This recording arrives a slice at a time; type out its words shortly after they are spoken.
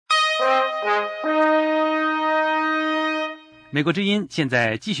美国之音现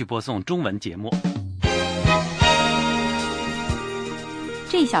在继续播送中文节目。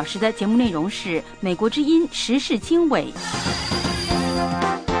这一小时的节目内容是美国之音时事经纬。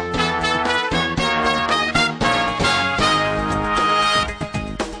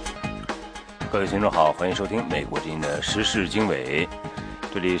各位听众好，欢迎收听美国之音的时事经纬，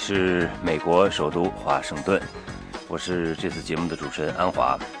这里是美国首都华盛顿，我是这次节目的主持人安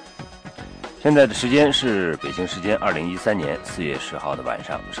华。现在的时间是北京时间2013年4月10号的晚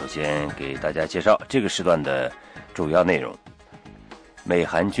上。首先给大家介绍这个时段的主要内容。美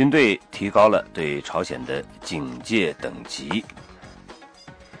韩军队提高了对朝鲜的警戒等级。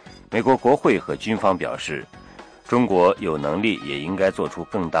美国国会和军方表示，中国有能力也应该做出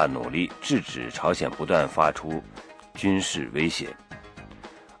更大努力，制止朝鲜不断发出军事威胁。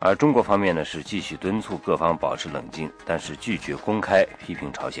而中国方面呢，是继续敦促各方保持冷静，但是拒绝公开批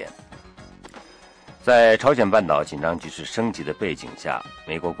评朝鲜。在朝鲜半岛紧张局势升级的背景下，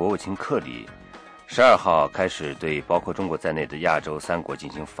美国国务卿克里12号开始对包括中国在内的亚洲3国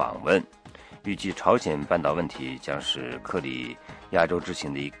进行访问，预计朝鲜半岛问题将是克里亚洲之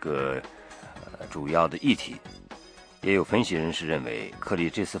行的一个主要的议题。也有分析人士认为，克里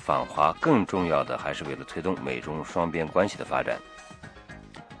这次访华更重要的还是为了推动美中双边关系的发展。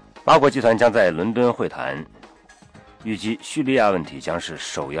8国集团将在伦敦会谈，预计叙利亚问题将是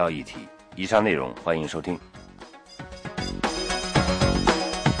首要议题。以上内容欢迎收听。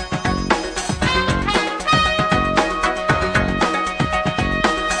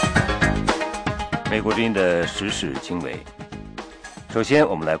美国之音的时事经纬。首先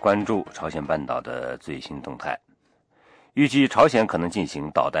我们来关注朝鲜半岛的最新动态。预计朝鲜可能进行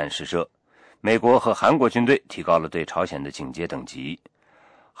导弹试射，美国和韩国军队提高了对朝鲜的警戒等级。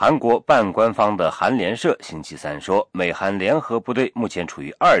韩国半官方的韩联社星期三说，美韩联合部队目前处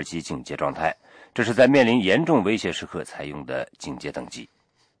于2级警戒状态，这是在面临严重威胁时刻采用的警戒等级。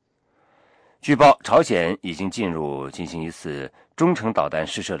据报，朝鲜已经进入进行一次中程导弹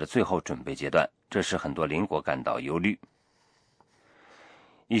试射的最后准备阶段，这使很多邻国感到忧虑。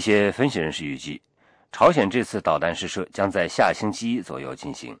一些分析人士预计，朝鲜这次导弹试射将在下星期一左右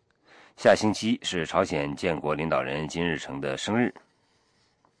进行。下星期一是朝鲜建国领导人金日成的生日。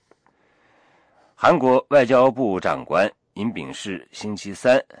韩国外交部长官尹炳世星期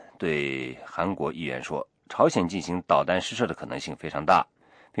三对韩国议员说，朝鲜进行导弹试射的可能性非常大，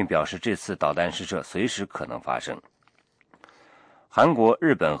并表示这次导弹试射随时可能发生。韩国、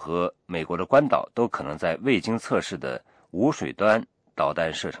日本和美国的关岛都可能在未经测试的无水端导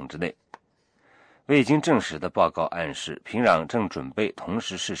弹射程之内。未经证实的报告暗示，平壤正准备同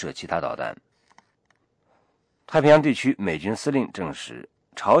时试射其他导弹。太平洋地区美军司令证实，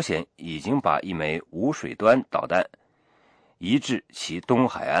朝鲜已经把一枚无水端导弹移至其东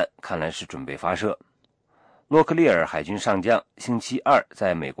海岸，看来是准备发射。洛克利尔海军上将星期二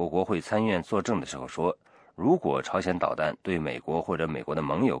在美国国会参议院作证的时候说，如果朝鲜导弹对美国或者美国的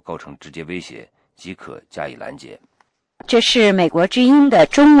盟友构成直接威胁，即可加以拦截。这是美国之音的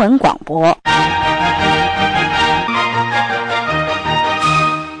中文广播。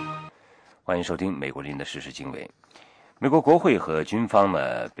欢迎收听美国之音的时事经纬。美国国会和军方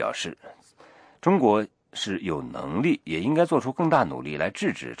呢表示，中国是有能力也应该做出更大努力来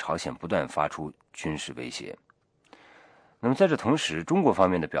制止朝鲜不断发出军事威胁。那么在这同时，中国方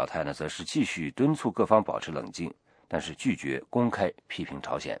面的表态呢，则是继续敦促各方保持冷静，但是拒绝公开批评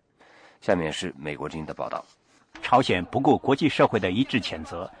朝鲜。下面是美国之音的报道。朝鲜不顾国际社会的一致谴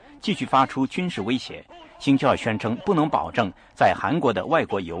责，继续发出军事威胁。星期二宣称不能保证在韩国的外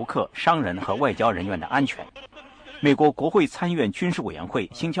国游客、商人和外交人员的安全。美国国会参议院军事委员会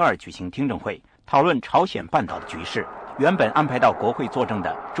星期二举行听证会，讨论朝鲜半岛的局势。原本安排到国会作证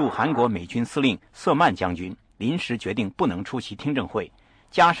的驻韩国美军司令瑟曼将军临时决定不能出席听证会，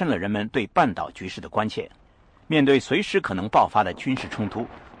加深了人们对半岛局势的关切。面对随时可能爆发的军事冲突，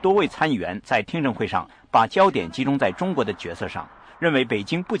多位参议员在听证会上把焦点集中在中国的角色上，认为北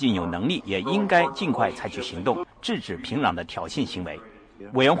京不仅有能力，也应该尽快采取行动，制止平壤的挑衅行为。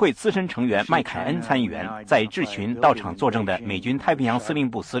委员会资深成员麦凯恩参议员在质询到场作证的美军太平洋司令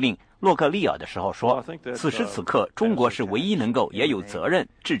部司令洛克利尔的时候说，此时此刻中国是唯一能够也有责任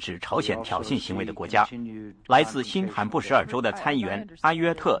制止朝鲜挑衅行为的国家。来自新罕布什尔州的参议员阿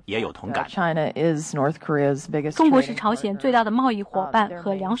约特也有同感。中国是朝鲜最大的贸易伙伴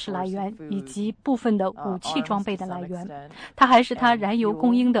和粮食来源，以及部分的武器装备的来源，它还是它燃油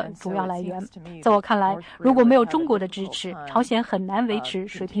供应的主要来源。在我看来，如果没有中国的支持，朝鲜很难维持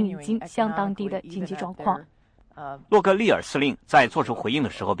水平已经相当低的经济状况。洛克利尔司令在做出回应的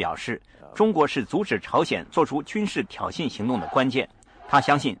时候表示，中国是阻止朝鲜做出军事挑衅行动的关键。他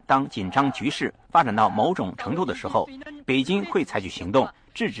相信，当紧张局势发展到某种程度的时候，北京会采取行动，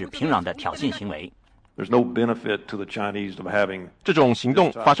制止平壤的挑衅行为。这种行动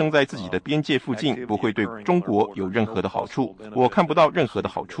发生在自己的边界附近，不会对中国有任何的好处。我看不到任何的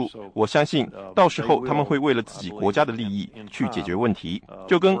好处。我相信，到时候他们会为了自己国家的利益去解决问题，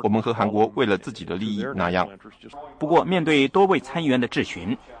就跟我们和韩国为了自己的利益那样。不过，面对多位参议员的质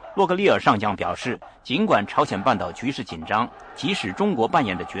询，洛克利尔上将表示，尽管朝鲜半岛局势紧张，即使中国扮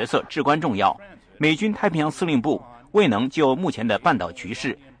演的角色至关重要，美军太平洋司令部未能就目前的半岛局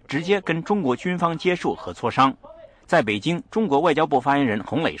势直接跟中国军方接触和磋商。在北京，中国外交部发言人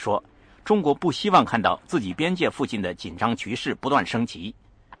洪磊说，中国不希望看到自己边界附近的紧张局势不断升级。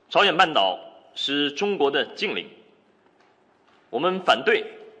朝鲜半岛是中国的近邻，我们反对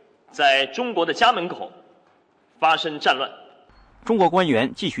在中国的家门口发生战乱。中国官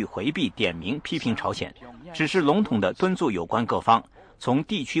员继续回避点名批评朝鲜，只是笼统地敦促有关各方从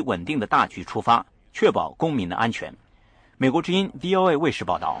地区稳定的大局出发，确保公民的安全。美国之音 VOA 卫视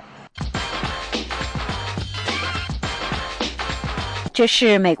报道。这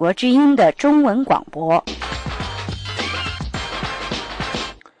是美国之音的中文广播。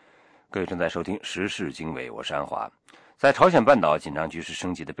各位正在收听时事经纬，我是安华。在朝鲜半岛紧张局势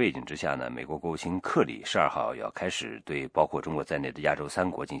升级的背景之下呢，美国国务卿克里12号要开始对包括中国在内的亚洲3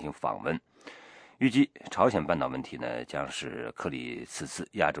国进行访问。预计朝鲜半岛问题呢，将是克里此次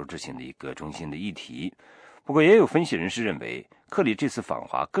亚洲之行的一个中心的议题。不过也有分析人士认为，克里这次访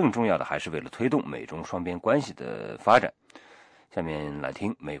华更重要的还是为了推动美中双边关系的发展。下面来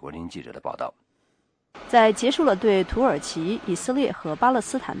听美国之音记者的报道。在结束了对土耳其、以色列和巴勒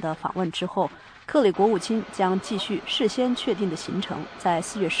斯坦的访问之后，克里国务卿将继续事先确定的行程，在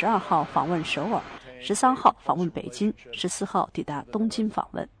4月12号访问首尔，13号访问北京，14号抵达东京访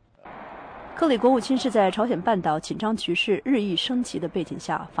问。克里国务卿是在朝鲜半岛紧张局势日益升级的背景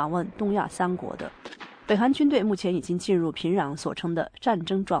下访问东亚3国的。北韩军队目前已经进入平壤所称的战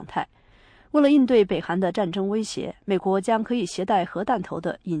争状态。为了应对北韩的战争威胁，美国将可以携带核弹头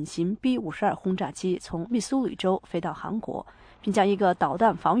的隐形 B-52轰炸机从密苏里州飞到韩国，并将一个导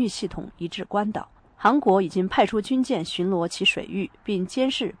弹防御系统移至关岛。韩国已经派出军舰巡逻其水域，并监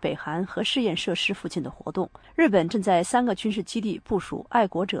视北韩核试验设施附近的活动。日本正在3个军事基地部署爱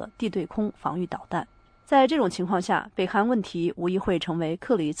国者地对空防御导弹。在这种情况下，北韩问题无疑会成为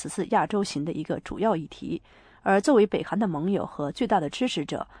克里此次亚洲行的一个主要议题。而作为北韩的盟友和最大的支持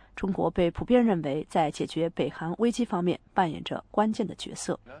者，中国被普遍认为在解决北韩危机方面扮演着关键的角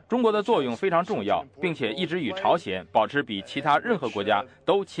色。中国的作用非常重要，并且一直与朝鲜保持比其他任何国家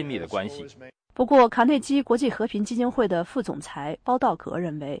都亲密的关系。不过，卡内基国际和平基金会的副总裁包道格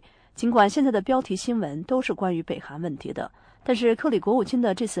认为，尽管现在的标题新闻都是关于北韩问题的，但是克里国务卿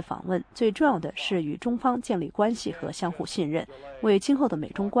的这次访问最重要的是与中方建立关系和相互信任，为今后的美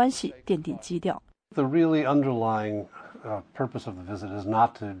中关系奠定基调。The really underlying purpose of the visit is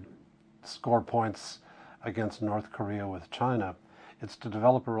not to score points against North Korea with China. It's to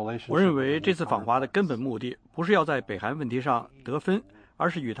develop a relationship. 我认为这次访华的根本目的不是要在北韩问题上得分，而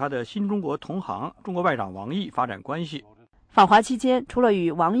是与他的新中国同行中国外长王毅发展关系。访华期间，除了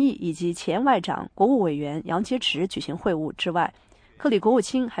与王毅以及前外长、国务委员杨洁篪举行会晤之外，克里国务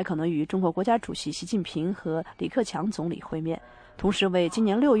卿还可能与中国国家主席习近平和李克强总理会面，同时为今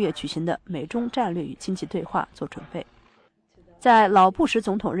年6月举行的美中战略与经济对话做准备。在老布什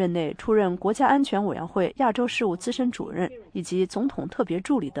总统任内出任国家安全委员会亚洲事务资深主任以及总统特别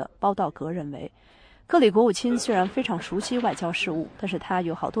助理的包道格认为，克里国务卿虽然非常熟悉外交事务，但是他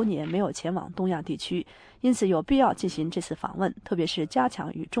有好多年没有前往东亚地区，因此有必要进行这次访问，特别是加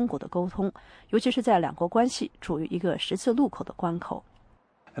强与中国的沟通，尤其是在两国关系处于一个十字路口的关口。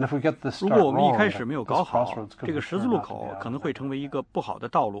如果我们一开始没有搞好，这个十字路口可能会成为一个不好的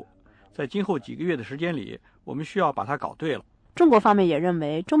道路。在今后几个月的时间里，我们需要把它搞对了。中国方面也认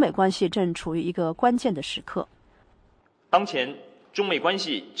为，中美关系正处于一个关键的时刻。当前，中美关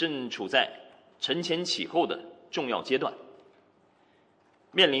系正处在承前启后的重要阶段，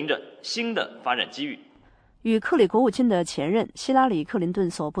面临着新的发展机遇。与克里国务卿的前任希拉里·克林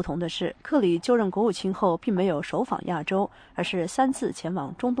顿所不同的是，克里就任国务卿后并没有首访亚洲，而是3次前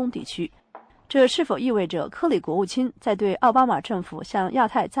往中东地区。这是否意味着克里国务卿在对奥巴马政府向亚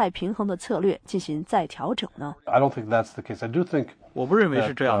太再平衡的策略进行再调整呢？ I don't think that's the case. I do think 我不认为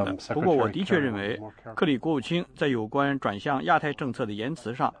是这样的，不过我的确认为克里国务卿在有关转向亚太政策的言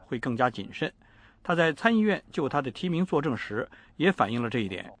辞上会更加谨慎。他在参议院就他的提名作证时也反映了这一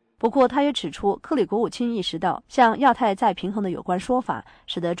点。不过他也指出，克里国务卿意识到向亚太再平衡的有关说法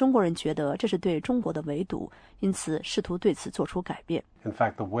使得中国人觉得这是对中国的围堵，因此试图对此做出改变。 In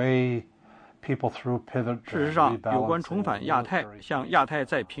fact, the way 事实上，有关重返亚太、向亚太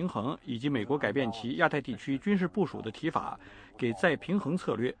再平衡以及美国改变其亚太地区军事部署的提法，给再平衡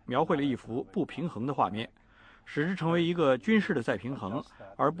策略描绘了一幅不平衡的画面，使之成为一个军事的再平衡，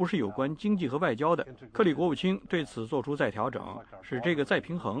而不是有关经济和外交的。克里国务卿对此做出再调整，使这个再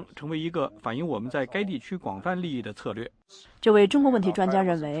平衡成为一个反映我们在该地区广泛利益的策略。这位中国问题专家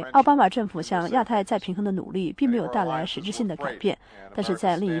认为，奥巴马政府向亚太再平衡的努力并没有带来实质性的改变，但是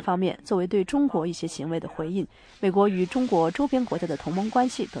在另一方面，作为对中国一些行为的回应，美国与中国周边国家的同盟关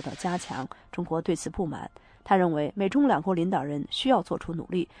系得到加强，中国对此不满。他认为，美中两国领导人需要做出努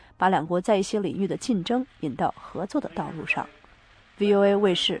力，把两国在一些领域的竞争引到合作的道路上。VOA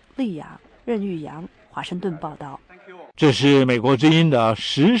卫视丽雅、任玉阳，华盛顿报道。这是美国之音的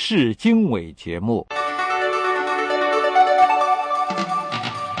时事经纬节目。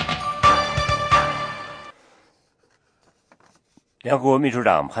联合国秘书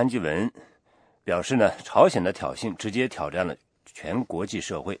长潘基文表示呢，朝鲜的挑衅直接挑战了全国际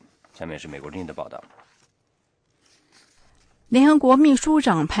社会。下面是美国之音的报道。联合国秘书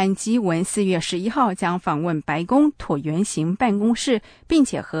长潘基文4月11号将访问白宫椭圆形办公室，并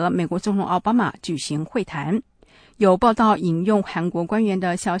且和美国总统奥巴马举行会谈。有报道引用韩国官员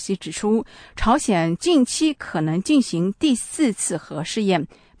的消息指出，朝鲜近期可能进行第4次核试验。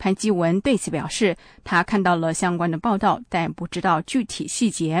潘基文对此表示，他看到了相关的报道，但不知道具体细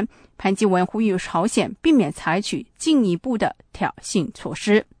节。潘基文呼吁朝鲜避免采取进一步的挑衅措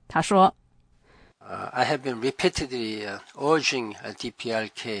施。他说I have been repeatedly urging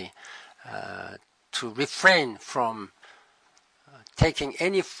DPRK to refrain from taking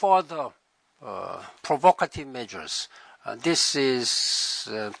any further provocative measures. This is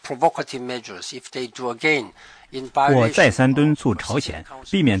provocative measures. If they do again, 我再三敦促朝鲜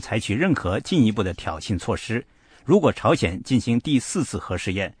避免采取任何进一步的挑衅措施。如果朝鲜进行第4次核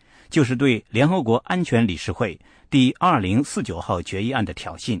试验，就是对联合国安全理事会第2049号决议案的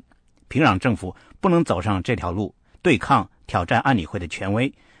挑衅。平壤政府不能走上这条路，对抗、挑战安理会的权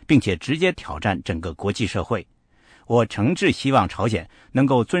威，并且直接挑战整个国际社会。我诚挚希望朝鲜能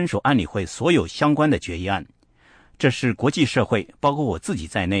够遵守安理会所有相关的决议案。这是国际社会，包括我自己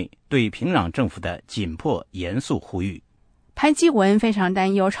在内，对平壤政府的紧迫、严肃呼吁。潘基文非常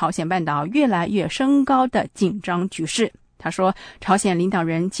担忧朝鲜半岛越来越升高的紧张局势。他说，朝鲜领导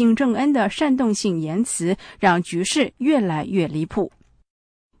人金正恩的煽动性言辞让局势越来越离谱。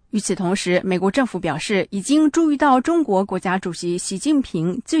与此同时，美国政府表示已经注意到中国国家主席习近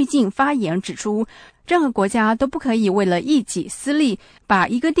平最近发言指出，任何国家都不可以为了一己私利，把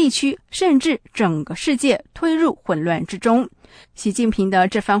一个地区甚至整个世界推入混乱之中。习近平的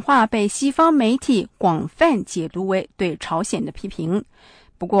这番话被西方媒体广泛解读为对朝鲜的批评。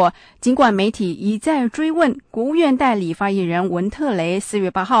不过，尽管媒体一再追问，国务院代理发言人文特雷4月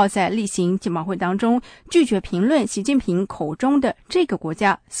8号在例行记者会当中拒绝评论习近平口中的这个国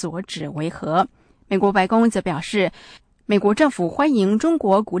家所指为何。美国白宫则表示，美国政府欢迎中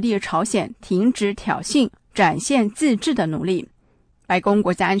国鼓励朝鲜停止挑衅、展现自治的努力。白宫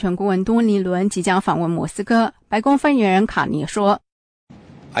国家安全顾问多尼伦即将访问莫斯科，白宫发言人卡尼说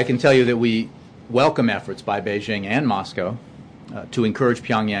I can tell you that we welcome efforts by Beijing and Moscow.To encourage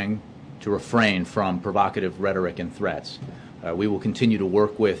Pyongyang to refrain from provocative rhetoric and threats. We will continue to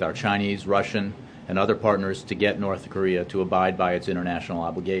work with our Chinese, Russian, and other partners to get North Korea to abide by its international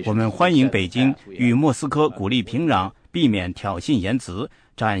obligations. 我们欢迎北京与莫斯科鼓励平壤避免挑衅言辞，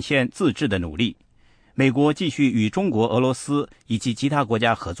展现自治的努力。美国继续与中国、俄罗斯以及其他国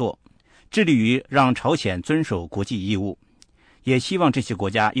家合作，致力于让朝鲜遵守国际义务，也希望这些国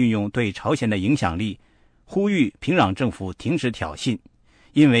家运用对朝鲜的影响力，呼吁平壤政府停止挑衅，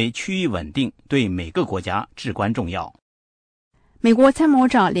因为区域稳定对每个国家至关重要。美国参谋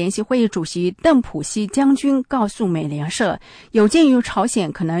长联席会议主席邓普西将军告诉美联社，有鉴于朝鲜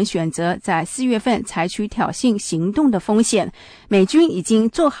可能选择在4月份采取挑衅行动的风险，美军已经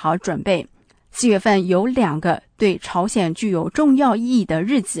做好准备。4月份有2个对朝鲜具有重要意义的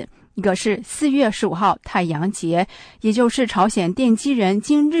日子，一个是4月15号太阳节，也就是朝鲜奠基人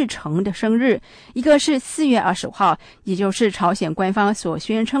金日成的生日；一个是4月25号，也就是朝鲜官方所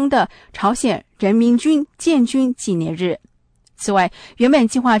宣称的朝鲜人民军建军纪念日。此外，原本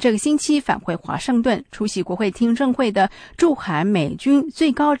计划这个星期返回华盛顿出席国会听证会的驻韩美军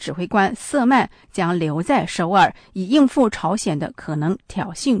最高指挥官瑟曼将留在首尔，以应付朝鲜的可能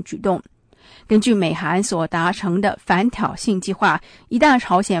挑衅举动。根据美韩所达成的反挑衅计划，一旦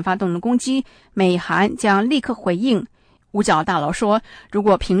朝鲜发动了攻击，美韩将立刻回应。五角大佬说，如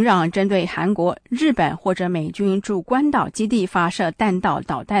果平壤针对韩国、日本或者美军驻关岛基地发射弹道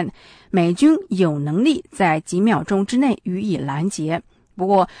导弹，美军有能力在几秒钟之内予以拦截。不不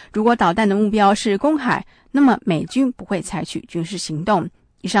过，如果导弹的目标是公海，那么美军不会采取军事行动。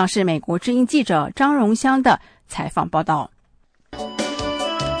以上是美国之音记者张荣香的采访报道。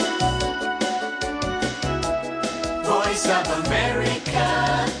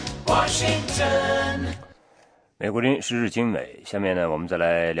美国之音时事经纬，下面呢，我们再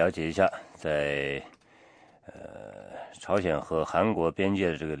来了解一下在朝鲜和韩国边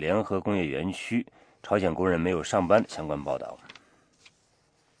界的这个联合工业园区，朝鲜工人没有上班的相关报道。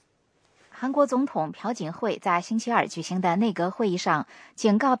韩国总统朴槿惠在星期二举行的内阁会议上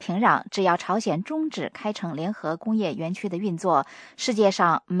警告平壤，只要朝鲜终止开城联合工业园区的运作，世界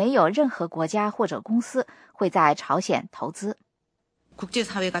上没有任何国家或者公司会在朝鲜投资。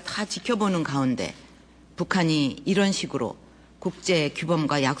국제사회가 다 지켜보는 가운데 북한이 이런 식으로 국제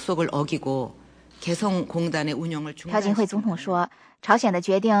규범과 약속을 어기고 개성공단의 운영을 중단시키는。 朴槿惠总统说，朝鲜的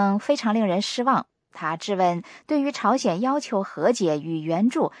决定非常令人失望。他质问，对于朝鲜要求和解与援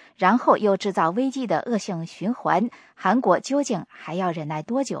助，然后又制造危机的恶性循环，韩国究竟还要忍耐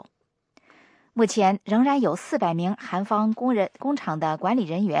多久？目前仍然有400名韩方工厂的管理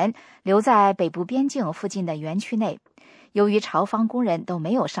人员留在北部边境附近的园区内。由于朝方工人都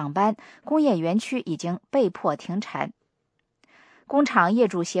没有上班，工业园区已经被迫停产。工厂业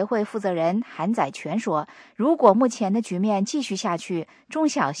主协会负责人韩载全说，如果目前的局面继续下去，中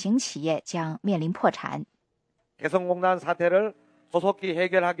小型企业将面临破产。개성공단 사태를 조속히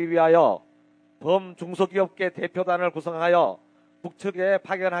해결하기 위하여 범중소기업계 대표단을 구성하여 북측에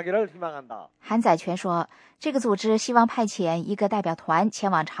파견하기를 희망한다。 韩载全说，这个组织希望派遣一个代表团前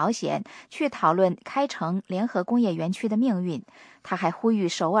往朝鲜，去讨论开城联合工业园区的命运。他还呼吁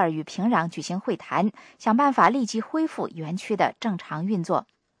首尔与平壤举行会谈，想办法立即恢复园区的正常运作。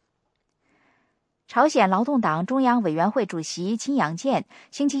朝鲜劳动党中央委员会主席金养健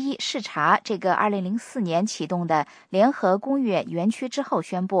星期一视察这个2004年启动的联合工业园区之后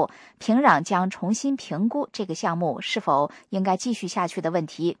宣布，平壤将重新评估这个项目是否应该继续下去的问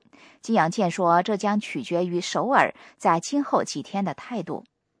题。金养健说，这将取决于首尔在今后几天的态度。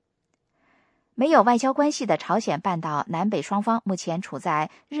没有外交关系的朝鲜半岛南北双方目前处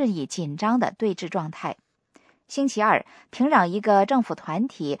在日益紧张的对峙状态。星期二，平壤一个政府团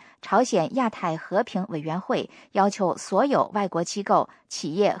体朝鲜亚太和平委员会要求所有外国机构、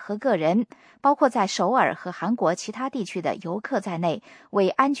企业和个人，包括在首尔和韩国其他地区的游客在内，为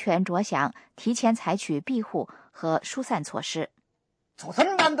安全着想，提前采取庇护和疏散措施。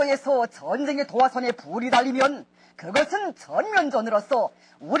조선반도에서 전쟁의 도화선에 불이 달리면 그것은 전면전으로서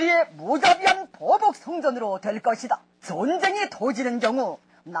우리의 무자비한 보복 성전으로 될 것이다. 전쟁이 터지는 경우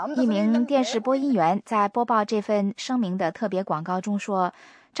一名电视播音员在播报这份声明的特别广告中说，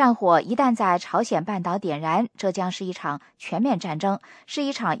战火一旦在朝鲜半岛点燃，这将是一场全面战争，是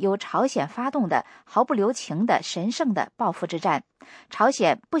一场由朝鲜发动的毫不留情的神圣的报复之战。朝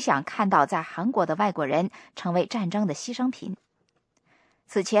鲜不想看到在韩国的外国人成为战争的牺牲品。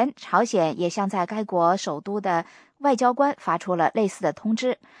此前，朝鲜也向在该国首都的外交官发出了类似的通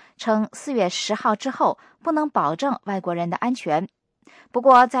知，称4月10号之后不能保证外国人的安全。不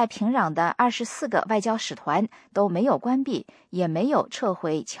过，在平壤的24个外交使团都没有关闭，也没有撤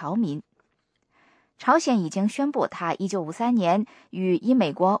回侨民。朝鲜已经宣布，他1953年与以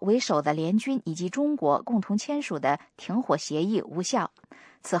美国为首的联军以及中国共同签署的停火协议无效。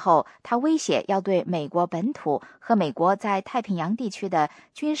此后，他威胁要对美国本土和美国在太平洋地区的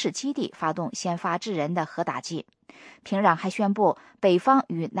军事基地发动先发制人的核打击。平壤还宣布，北方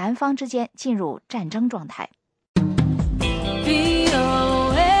与南方之间进入战争状态。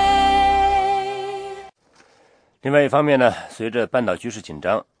另外一方面呢，随着半岛局势紧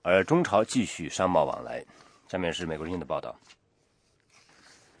张，而中朝继续商贸往来。下面是美国之音的报道。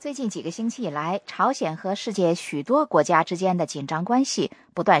最近几个星期以来，朝鲜和世界许多国家之间的紧张关系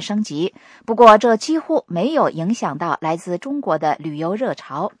不断升级。不过，这几乎没有影响到来自中国的旅游热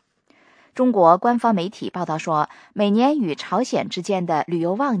潮。中国官方媒体报道说，每年与朝鲜之间的旅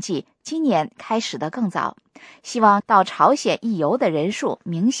游旺季今年开始得更早，希望到朝鲜一游的人数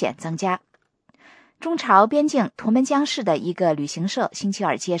明显增加。中朝边境图们江市的一个旅行社星期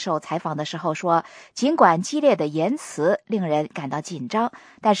二接受采访的时候说，尽管激烈的言辞令人感到紧张，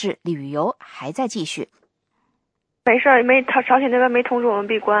但是旅游还在继续。没事，朝鲜那边没通知我们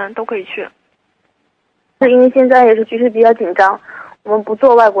闭关，都可以去。是因为现在也是局势比较紧张，我们不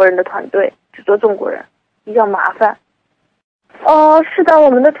做外国人的团队，只做中国人，比较麻烦。是的，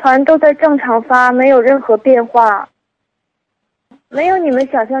我们的团都在正常发，没有任何变化，没有你们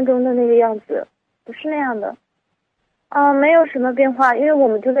想象中的那个样子。不是那样的，没有什么变化，因为我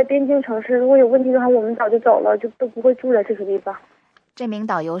们就在边境城市，如果有问题的话，我们早就走了，就都不会住在这个地方。这名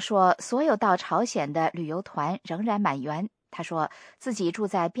导游说，所有到朝鲜的旅游团仍然满员，他说自己住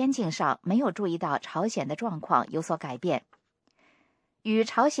在边境上，没有注意到朝鲜的状况有所改变。与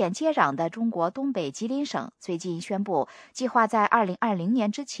朝鲜接壤的中国东北吉林省最近宣布，计划在2020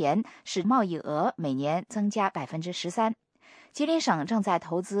年之前使贸易额每年增加13%。吉林省正在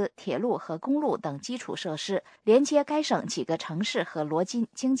投资铁路和公路等基础设施，连接该省几个城市和罗津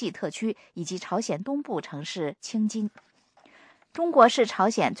经济特区以及朝鲜东部城市青津。中国是朝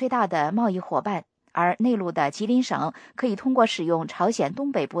鲜最大的贸易伙伴，而内陆的吉林省可以通过使用朝鲜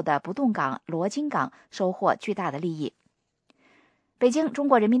东北部的不动港罗津港收获巨大的利益。北京中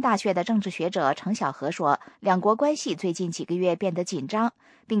国人民大学的政治学者程晓河说，两国关系最近几个月变得紧张，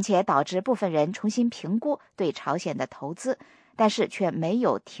并且导致部分人重新评估对朝鲜的投资，但是却没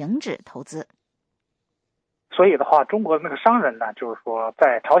有停止投资。所以的话，中国的那个商人呢，就是说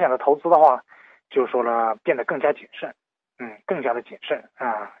在朝鲜的投资的话，就是说呢变得更加谨慎，更加的谨慎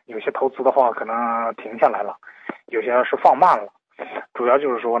啊。有些投资的话可能停下来了，有些是放慢了，主要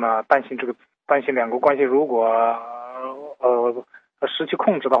就是说呢担心两国关系如果失去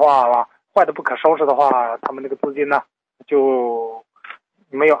控制的话，坏的不可收拾的话，他们那个资金呢就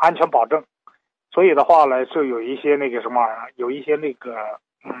没有安全保证，所以的话呢就有一些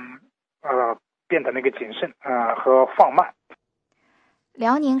变得那个谨慎和放慢。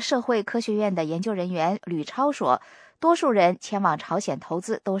辽宁社会科学院的研究人员吕超说，多数人前往朝鲜投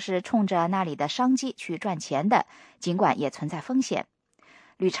资都是冲着那里的商机去赚钱的，尽管也存在风险。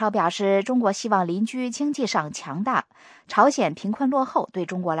吕超表示，中国希望邻居经济上强大，朝鲜贫困落后对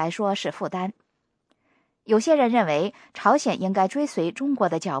中国来说是负担。有些人认为朝鲜应该追随中国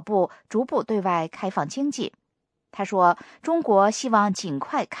的脚步，逐步对外开放经济。他说，中国希望尽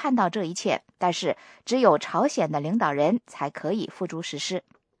快看到这一切，但是只有朝鲜的领导人才可以付诸实施。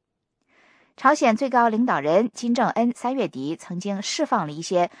朝鲜最高领导人金正恩3月底曾经释放了一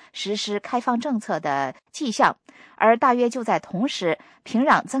些实施开放政策的迹象，而大约就在同时，平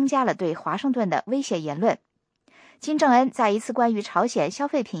壤增加了对华盛顿的威胁言论。金正恩在一次关于朝鲜消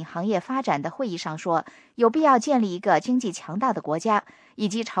费品行业发展的会议上说，有必要建立一个经济强大的国家，以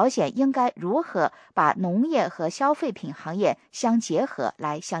及朝鲜应该如何把农业和消费品行业相结合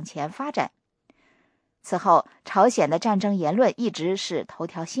来向前发展。此后，朝鲜的战争言论一直是头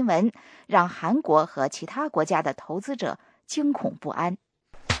条新闻，让韩国和其他国家的投资者惊恐不安。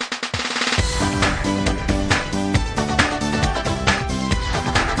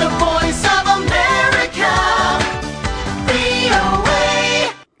The Voice of America,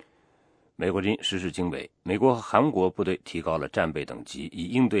 VOA。美国之音时事经纬，美国和韩国部队提高了战备等级，以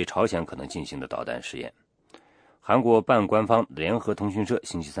应对朝鲜可能进行的导弹试验。韩国半官方联合通讯社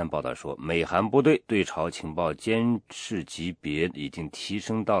星期三报道说，美韩部队对朝情报监视级别已经提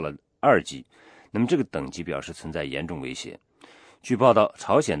升到了2级，那么这个等级表示存在严重威胁。据报道，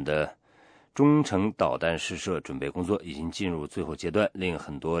朝鲜的中程导弹试射准备工作已经进入最后阶段，令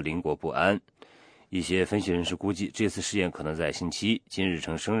很多邻国不安。一些分析人士估计，这次试验可能在星期一金日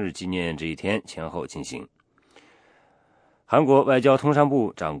成生日纪念这一天前后进行。韩国外交通商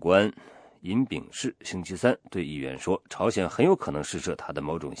部长官尹炳世星期三对议员说，朝鲜很有可能试射它的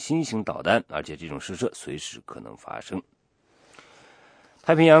某种新型导弹，而且这种试射随时可能发生。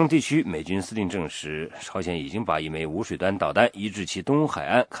太平洋地区美军司令证实，朝鲜已经把一枚无水端导弹移至其东海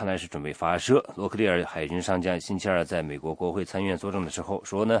岸，看来是准备发射。罗克利尔海军上将星期二在美国国会参议院作证的时候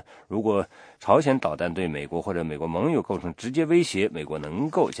说呢，如果朝鲜导弹对美国或者美国盟友构成直接威胁，美国能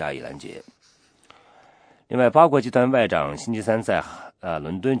够加以拦截。另外，八国集团外长星期三在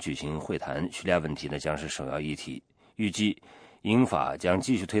伦敦举行会谈，叙利亚问题呢将是首要议题。预计英法将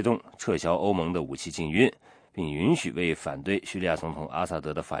继续推动撤销欧盟的武器禁运，并允许为反对叙利亚总统阿萨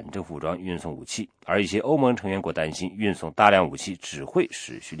德的反政府武装运送武器。而一些欧盟成员国担心，运送大量武器只会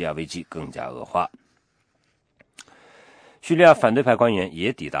使叙利亚危机更加恶化。叙利亚反对派官员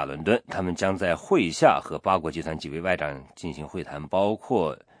也抵达伦敦，他们将在会下和八国集团几位外长进行会谈，包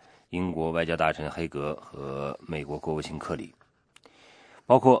括英国外交大臣黑格和美国国务卿克里。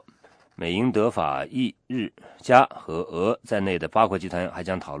包括美英德法意日加和俄在内的八国集团还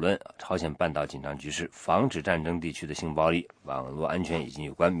将讨论朝鲜半岛紧张局势、防止战争地区的性暴力、网络安全以及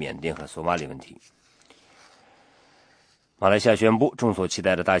有关缅甸和索马里问题。马来西亚宣布，众所期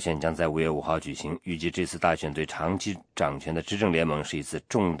待的大选将在5月5号举行，预计这次大选对长期掌权的执政联盟是一次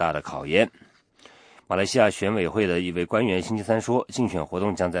重大的考验。马来西亚选委会的一位官员星期三说，竞选活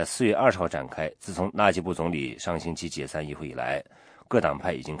动将在4月20号展开。自从纳吉布总理上星期解散议会以来，各党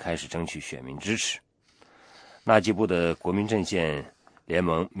派已经开始争取选民支持。纳吉布的国民阵线联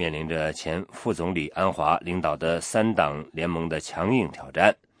盟面临着前副总理安华领导的3党联盟的强硬挑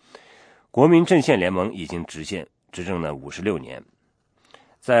战。国民阵线联盟已经执政了56年。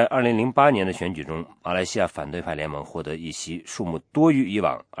在2008年的选举中，马来西亚反对派联盟获得议席数目多于以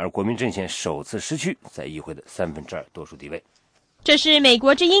往，而国民阵线首次失去在议会的2/3多数地位。这是美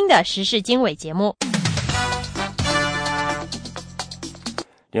国之音的时事经纬节目。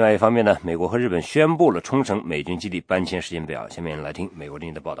另外一方面呢，美国和日本宣布了冲绳美军基地搬迁时间表。下面来听美国之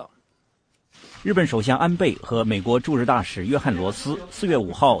音的报道。日本首相安倍和美国驻日大使约翰罗斯4月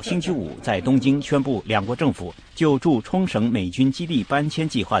5号星期五在东京宣布，两国政府就驻冲绳美军基地搬迁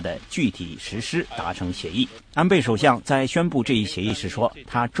计划的具体实施达成协议。安倍首相在宣布这一协议时说，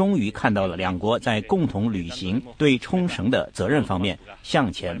他终于看到了两国在共同履行对冲绳的责任方面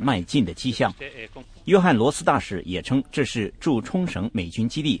向前迈进的迹象。约翰罗斯大使也称，这是驻冲绳美军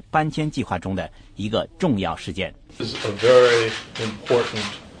基地搬迁计划中的一个重要事件。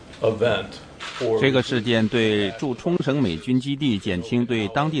这个事件对驻冲绳美军基地减轻对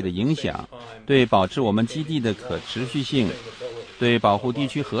当地的影响，对保持我们基地的可持续性，对保护地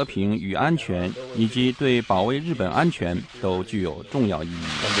区和平与安全，以及对保卫日本安全都具有重要意义。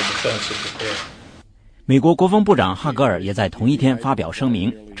美国国防部长哈格尔也在同一天发表声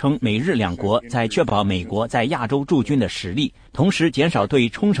明，称美日两国在确保美国在亚洲驻军的实力，同时减少对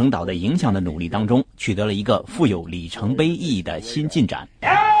冲绳岛的影响的努力当中，取得了一个富有里程碑意义的新进展。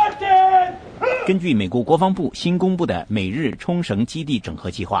根据美国国防部新公布的美日冲绳基地整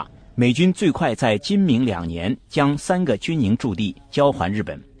合计划，美军最快在今明2年将3个军营驻地交还日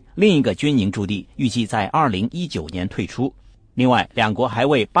本，另一个军营驻地预计在2019年退出。另外，两国还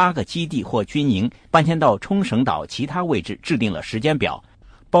为8个基地或军营搬迁到冲绳岛其他位置制定了时间表，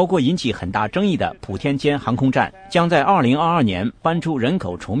包括引起很大争议的普天间航空站将在2022年搬出人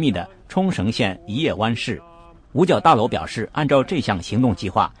口稠密的冲绳县一叶湾市。五角大楼表示，按照这项行动计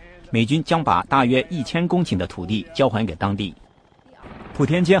划，美军将把大约1000公顷的土地交还给当地。普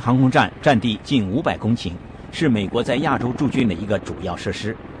天间航空站占地近500公顷，是美国在亚洲驻军的一个主要设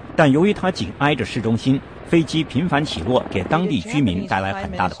施，但由于它紧挨着市中心，飞机频繁起落，给当地居民带来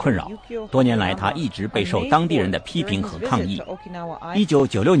很大的困扰。多年来，它一直备受当地人的批评和抗议。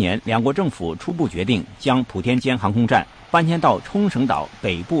1996年，两国政府初步决定将普天间航空站搬迁到冲绳岛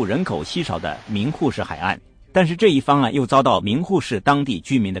北部人口稀少的名护市海岸，但是这一方案又遭到名护市当地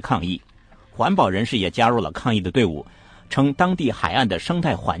居民的抗议。环保人士也加入了抗议的队伍，称当地海岸的生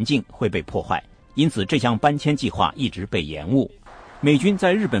态环境会被破坏，因此这项搬迁计划一直被延误。美军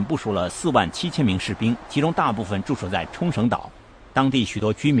在日本部署了47000名士兵，其中大部分驻守在冲绳岛。当地许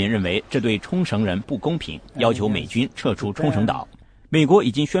多居民认为这对冲绳人不公平，要求美军撤出冲绳岛。美国已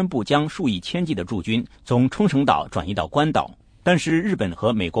经宣布将数以千计的驻军从冲绳岛转移到关岛，但是日本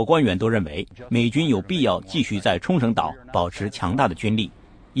和美国官员都认为美军有必要继续在冲绳岛保持强大的军力，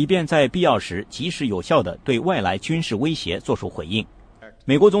以便在必要时及时有效地对外来军事威胁作出回应。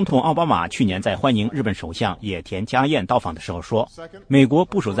美国总统奥巴马去年在欢迎日本首相野田佳彦到访的时候说，美国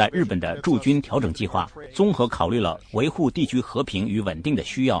部署在日本的驻军调整计划综合考虑了维护地区和平与稳定的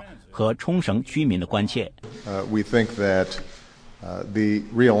需要和冲绳居民的关切。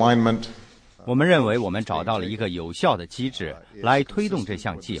我们认为我们找到了一个有效的机制来推动这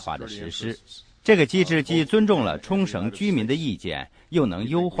项计划的实施。这个机制既尊重了冲绳居民的意见，又能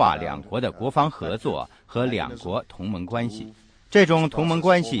优化两国的国防合作和两国同盟关系。这种同盟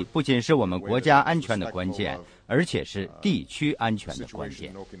关系不仅是我们国家安全的关键，而且是地区安全的关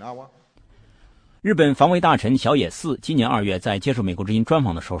键。日本防卫大臣小野寺今年2月在接受美国之音专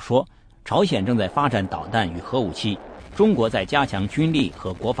访的时候说，朝鲜正在发展导弹与核武器，中国在加强军力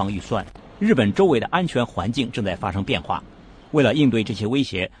和国防预算，日本周围的安全环境正在发生变化。为了应对这些威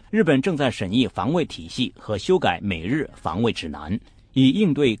胁，日本正在审议防卫体系和修改美日防卫指南，以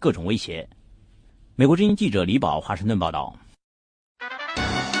应对各种威胁。美国之音记者李宝华盛顿报道。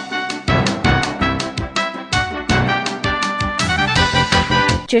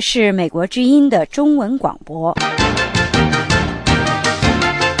这是美国之音的中文广播。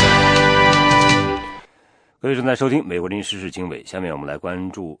各位正在收听美国之音时事经纬，下面我们来关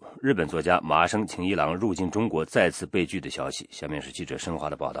注日本作家麻生晴一郎入境中国再次被拒的消息。下面是记者申华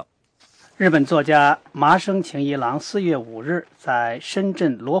的报道。日本作家麻生晴一郎4月5日在深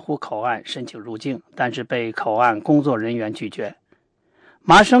圳罗湖口岸申请入境，但是被口岸工作人员拒绝。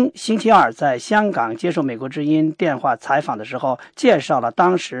麻生星期二在香港接受美国之音电话采访的时候，介绍了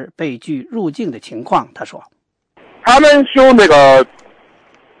当时被拒入境的情况。他说：“他们说那个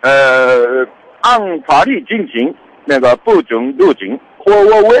按法律进行那个不准入境。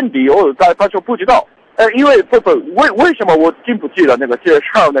我问理由，他说不知道。因为为什么我进不去了？那个介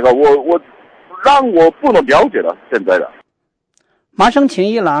绍那个我让我不能了解了现在的。”麻生晴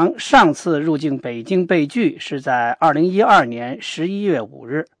一郎上次入境北京被拒是在2012年11月5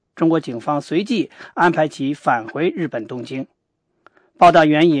日，中国警方随即安排其返回日本东京。报道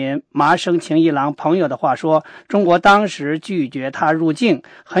援引麻生晴一郎朋友的话说，中国当时拒绝他入境，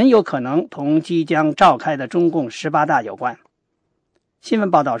很有可能同即将召开的中共18大有关。新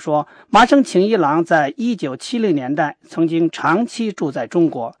闻报道说，麻生晴一郎在1970年代曾经长期住在中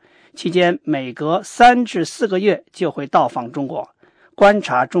国，期间每隔3至4个月就会到访中国，观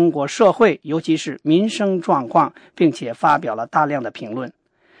察中国社会尤其是民生状况，并且发表了大量的评论，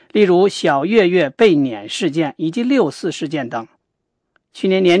例如小岳岳被撵事件以及6·4事件等。去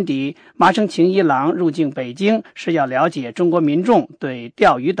年年底，麻生晴一郎入境北京是要了解中国民众对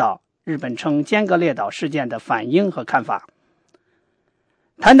钓鱼岛（日本称尖阁列岛）事件的反应和看法。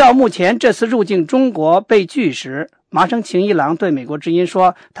谈到目前这次入境中国被拒时，麻生晴一郎对美国之音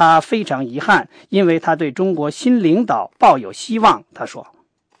说，他非常遗憾，因为他对中国新领导抱有希望。他说，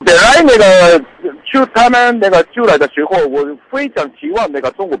本来他们就来的时候，我非常期望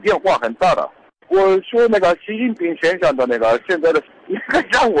中国变化很大的。我说习近平先生的现在的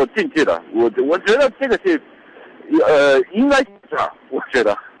让我进去的，我觉得这个是应该是我觉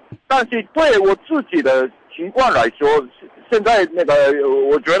得，但是对我自己的情况来说，现在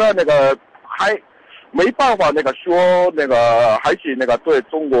我觉得还没办法说还是对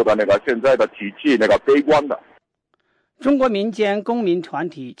中国的现在的体系悲观的。中国民间公民团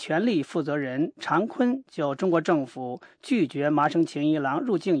体权力负责人常坤就中国政府拒绝麻生晴一郎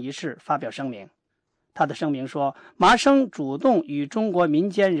入境一事发表声明。他的声明说，麻生主动与中国民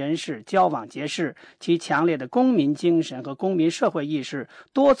间人士交往结识，其强烈的公民精神和公民社会意识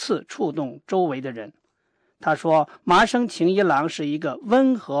多次触动周围的人。他说，麻生晴一郎是一个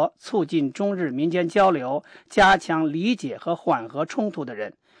温和、促进中日民间交流、加强理解和缓和冲突的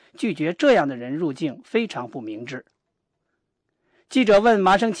人，拒绝这样的人入境非常不明智。记者问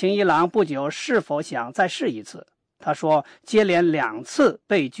麻生晴一郎不久是否想再试一次，他说，接连2次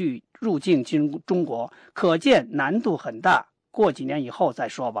被拒入境中国，可见难度很大，过几年以后再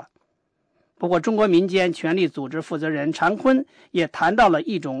说吧。不过中国民间权力组织负责人常坤也谈到了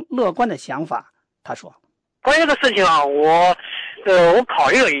一种乐观的想法。他说，关于这个事情啊，我考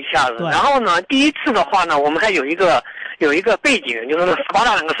虑了一下子，然后呢，第一次的话呢，我们还有一个背景，就是那18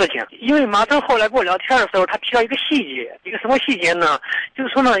大那个事情。因为麻生后来跟我聊天的时候，他提到一个细节，一个什么细节呢？就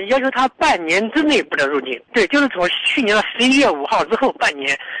是说呢，要求他半年之内不得入境。对，就是从去年的11月5号之后半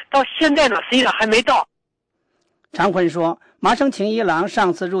年，到现在呢，实际上还没到。常坤说，麻生晴一郎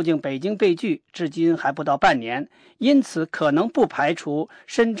上次入境北京被拒，至今还不到半年，因此可能不排除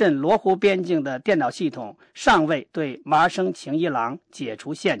深圳罗湖边境的电脑系统尚未对麻生晴一郎解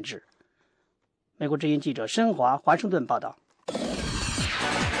除限制。美国之音记者申华华盛顿报道。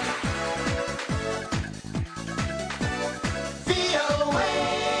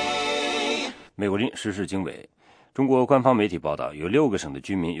美国之音时事经纬，中国官方媒体报道，有6个省的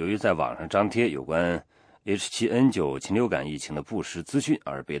居民由于在网上张贴有关H7N9 禽流感疫情的不实资讯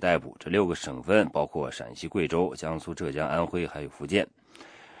而被逮捕。这6个省份包括陕西、贵州、江苏、浙江、安徽还有福建。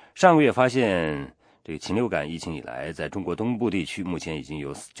上个月发现这个禽流感疫情以来，在中国东部地区目前已经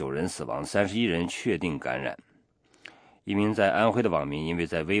有9人死亡，31人确定感染。一名在安徽的网民因为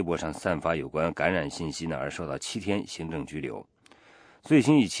在微博上散发有关感染信息而受到7天行政拘留。最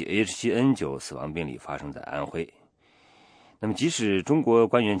新一起 H7N9 死亡病例发生在安徽。那么即使中国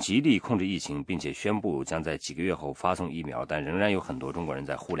官员极力控制疫情，并且宣布将在几个月后发送疫苗，但仍然有很多中国人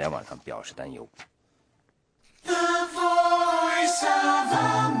在互联网上表示担忧。The Voice of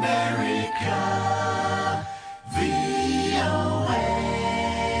America, VOA。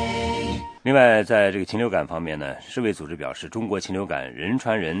 另外，在这个禽流感方面呢，世卫组织表示，中国禽流感人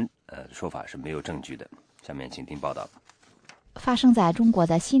传人说法是没有证据的。下面请听报道。发生在中国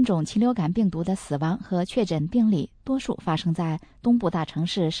的新种禽流感病毒的死亡和确诊病例，多数发生在东部大城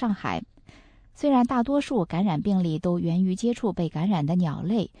市上海。虽然大多数感染病例都源于接触被感染的鸟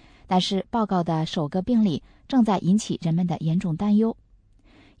类，但是报告的首个病例正在引起人们的严重担忧。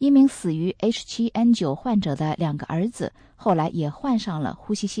一名死于 H7N9 患者的2个儿子，后来也患上了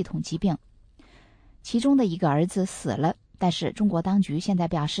呼吸系统疾病。其中的一个儿子死了，但是中国当局现在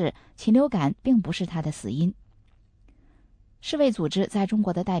表示，禽流感并不是他的死因。世卫组织在中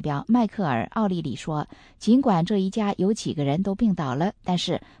国的代表迈克尔·奥利里说，尽管这一家有几个人都病倒了，但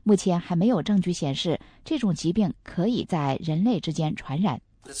是目前还没有证据显示这种疾病可以在人类之间传染。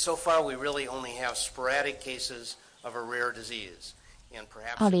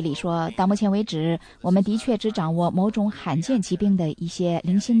奥利里说，到目前为止，我们的确只掌握某种罕见疾病的一些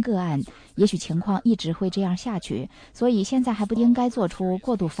零星个案，也许情况一直会这样下去，所以现在还不应该做出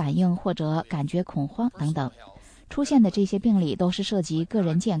过度反应或者感觉恐慌等等。出现的这些病例都是涉及个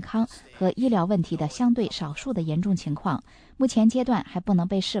人健康和医疗问题的相对少数的严重情况，目前阶段还不能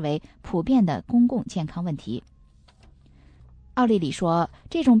被视为普遍的公共健康问题。奥利里说，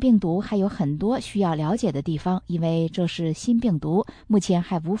这种病毒还有很多需要了解的地方，因为这是新病毒，目前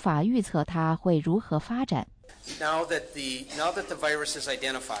还无法预测它会如何发展。Now that the virus is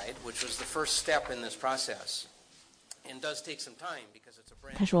identified, which was the first step in this process, it does take some time because it's a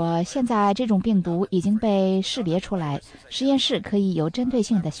brand. 他说，现在这种病毒已经被识别出来，实验室可以有针对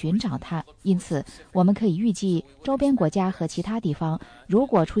性地寻找它，因此我们可以预计周边国家和其他地方如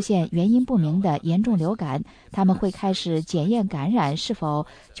果出现原因不明的严重流感，他们会开始检验感染是否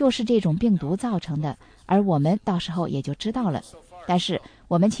就是这种病毒造成的，而我们到时候也就知道了。但是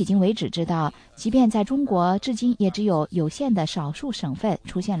我们迄今为止知道，即便在中国至今也只有有限的少数省份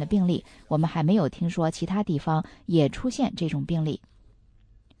出现了病例，我们还没有听说其他地方也出现这种病例。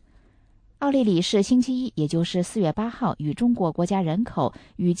奥利里是星期一，也就是4月8号，与中国国家人口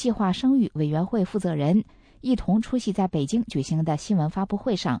与计划生育委员会负责人一同出席在北京举行的新闻发布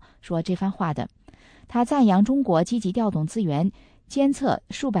会上说这番话的。他赞扬中国积极调动资源，监测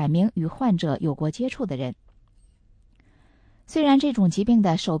数百名与患者有过接触的人。虽然这种疾病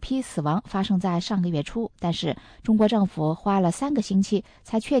的首批死亡发生在上个月初，但是中国政府花了3个星期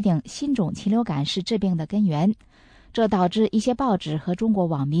才确定新种禽流感是致病的根源，这导致一些报纸和中国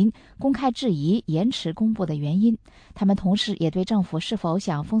网民公开质疑延迟公布的原因。他们同时也对政府是否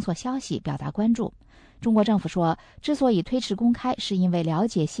想封锁消息表达关注。中国政府说，之所以推迟公开，是因为了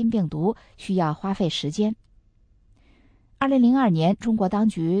解新病毒需要花费时间。2002年，中国当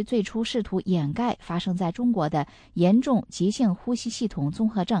局最初试图掩盖发生在中国的严重急性呼吸系统综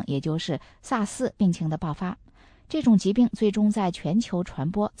合症，也就是萨斯病情的爆发。这种疾病最终在全球传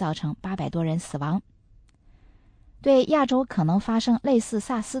播，造成800多人死亡。对亚洲可能发生类似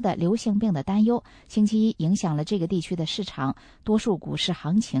萨斯的流行病的担忧，星期一影响了这个地区的市场，多数股市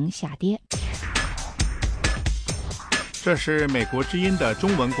行情下跌。这是美国之音的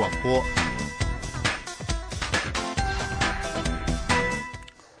中文广播。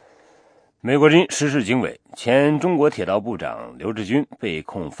美国之音时事经纬，前中国铁道部长刘志军被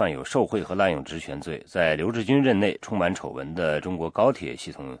控犯有受贿和滥用职权罪。在刘志军任内充满丑闻的中国高铁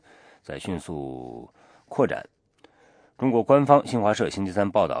系统在迅速扩展。中国官方新华社星期三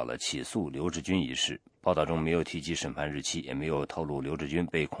报道了起诉刘志军一事，报道中没有提及审判日期，也没有透露刘志军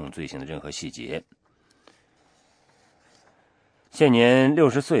被控罪行的任何细节。现年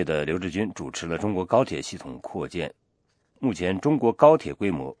60岁的刘志军主持了中国高铁系统扩建，目前中国高铁规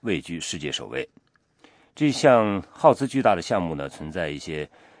模位居世界首位。这项耗资巨大的项目呢，存在一些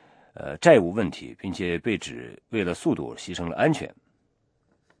债务问题，并且被指为了速度牺牲了安全。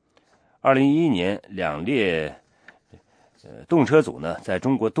2011年2列动车组呢，在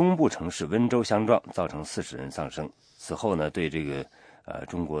中国东部城市温州相撞，造成40人丧生。此后呢，对这个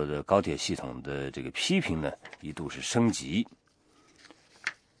中国的高铁系统的这个批评呢，一度是升级。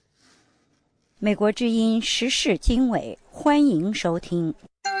美国之音时事经纬，欢迎收听。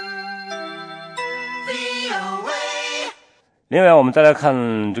另外，我们再来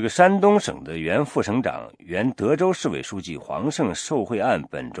看这个山东省的原副省长、原德州市委书记黄胜受贿案，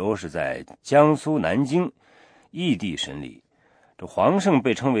本周是在江苏南京异地审理。这黄胜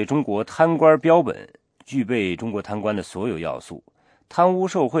被称为中国贪官标本，具备中国贪官的所有要素：贪污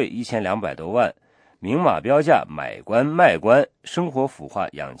受贿1200多万，明码标价买官卖官，生活腐化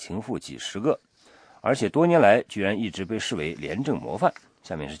养情妇几十个，而且多年来居然一直被视为廉政模范。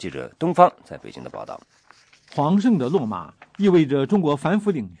下面是记者东方在北京的报道。黄胜的落马意味着中国反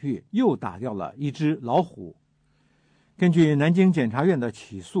腐领域又打掉了一只老虎。根据南京检察院的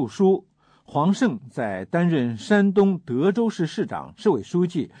起诉书，黄胜在担任山东德州市市长、市委书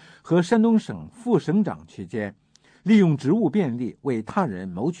记和山东省副省长期间，利用职务便利为他人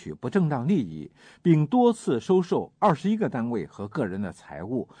谋取不正当利益，并多次收受21个单位和个人的财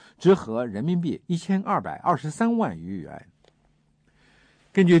物，折合人民币1223万余元。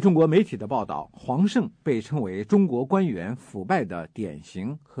根据中国媒体的报道，黄胜被称为中国官员腐败的典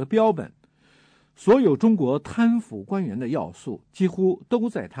型和标本，所有中国贪腐官员的要素几乎都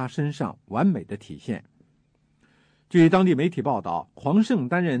在他身上完美的体现。据当地媒体报道，黄胜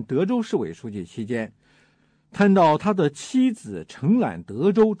担任德州市委书记期间，贪到他的妻子承揽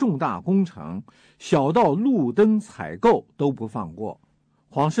德州重大工程，小到路灯采购都不放过。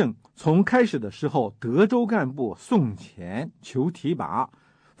黄胜从开始的时候德州干部送钱求提拔，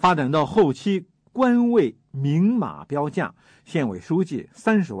发展到后期官位明码标价，县委书记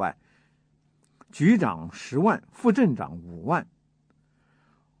30万，局长10万，副镇长5万。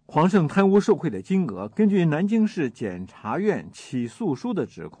黄胜贪污受贿的金额，根据南京市检察院起诉书的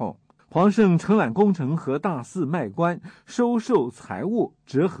指控，黄胜承揽工程和大肆卖官，收受财物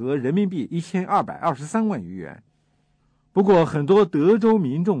折合人民币1223万余元。不过，很多德州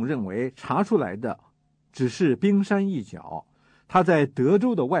民众认为查出来的只是冰山一角，他在德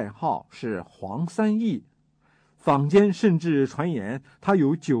州的外号是黄3亿，坊间甚至传言他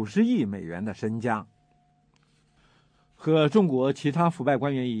有90亿美元的身家。和中国其他腐败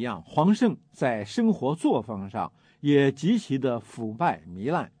官员一样，黄胜在生活作风上也极其的腐败糜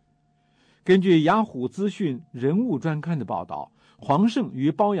烂。根据雅虎资讯人物专刊的报道，黄胜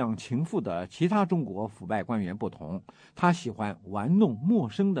与包养情妇的其他中国腐败官员不同，他喜欢玩弄陌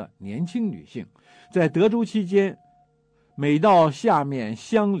生的年轻女性。在德州期间，每到下面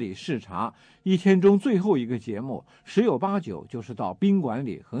乡里视察，一天中最后一个节目十有八九就是到宾馆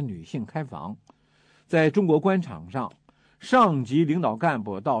里和女性开房。在中国官场上，上级领导干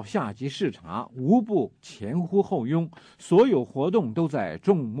部到下级视察，无不前呼后拥，所有活动都在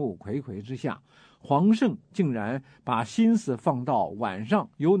众目睽睽之下。黄胜竟然把心思放到晚上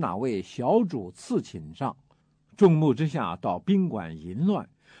有哪位小主次寝上，众目之下到宾馆淫乱。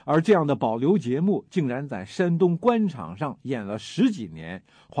而这样的保留节目竟然在山东官场上演了10几年。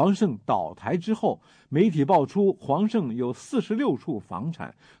黄胜倒台之后，媒体爆出黄胜有46处房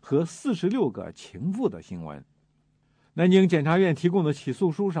产和46个情妇的新闻。南京检察院提供的起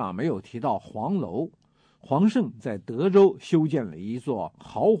诉书上没有提到黄楼。黄胜在德州修建了一座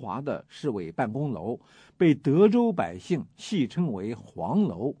豪华的市委办公楼，被德州百姓戏称为黄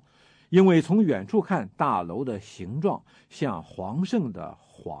楼，因为从远处看，大楼的形状像黄胜的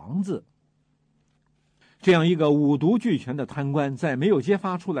黄字。这样一个五毒俱全的贪官，在没有揭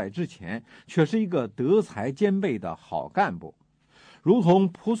发出来之前，却是一个德才兼备的好干部，如同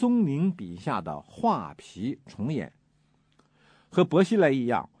蒲松龄笔下的画皮重演。和薄熙来一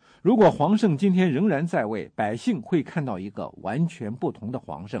样，如果黄胜今天仍然在位，百姓会看到一个完全不同的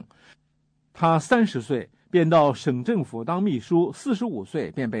黄胜。他30岁便到省政府当秘书，45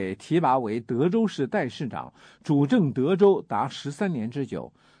岁便被提拔为德州市代市长，主政德州达13年之久。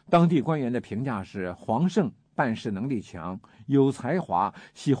当地官员的评价是，黄胜办事能力强，有才华，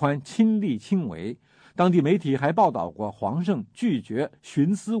喜欢亲力亲为。当地媒体还报道过黄胜拒绝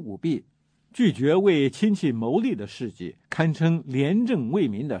徇私舞弊，拒绝为亲戚谋利的事迹，堪称廉政为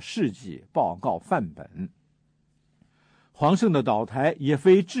民的事迹报告范本。黄胜的倒台也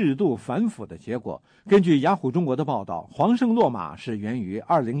非制度反腐的结果。根据雅虎中国的报道，黄胜落马是源于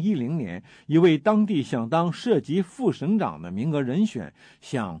2010年一位当地想当涉及副省长的名额人选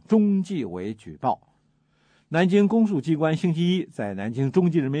向中纪委举报。南京公诉机关星期一在南京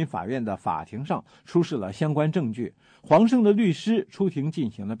中级人民法院的法庭上出示了相关证据，黄胜的律师出庭进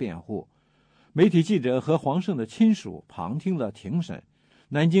行了辩护。媒体记者和黄胜的亲属旁听了庭审。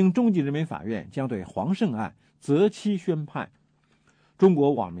南京中级人民法院将对黄胜案择期宣判。中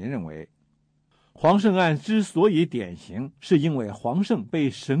国网民认为，黄胜案之所以典型，是因为黄胜被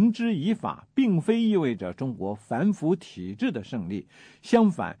绳之以法，并非意味着中国反腐体制的胜利，相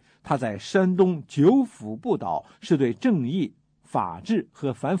反，他在山东久腐不倒，是对正义、法治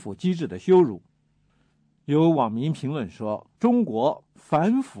和反腐机制的羞辱。有网民评论说，中国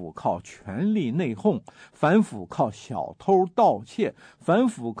反腐靠权力内讧，反腐靠小偷盗窃，反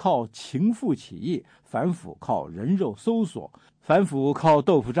腐靠情妇起义，反腐靠人肉搜索，反腐靠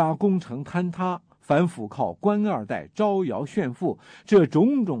豆腐渣工程坍塌，反腐靠官二代招摇炫富，这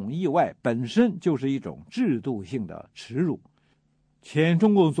种种意外本身就是一种制度性的耻辱。前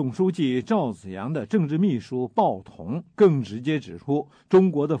中共总书记赵紫阳的政治秘书鲍同更直接指出，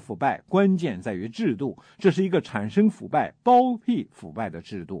中国的腐败关键在于制度，这是一个产生腐败、包庇腐败的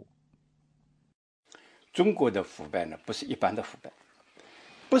制度。中国的腐败呢，不是一般的腐败，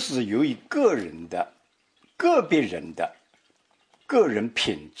不是由于个别人的个人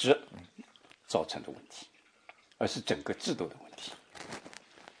品质造成的问题，而是整个制度的问题。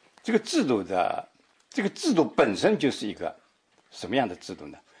这个制度本身就是一个什么样的制度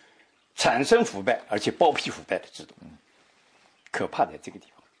呢？产生腐败而且包庇腐败的制度。可怕在这个地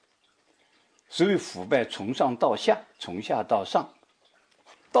方。所以腐败从上到下，从下到上，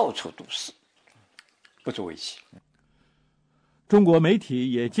到处都是，不足为奇。中国媒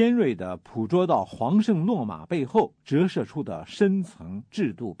体也尖锐地捕捉到黄胜落马背后折射出的深层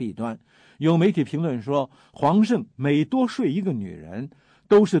制度弊端。有媒体评论说，黄胜每多睡一个女人，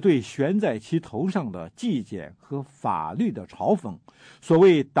都是对悬在其头上的纪检和法律的嘲讽。所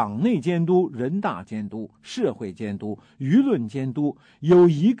谓党内监督、人大监督、社会监督、舆论监督，有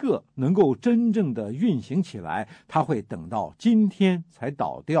一个能够真正的运行起来，他会等到今天才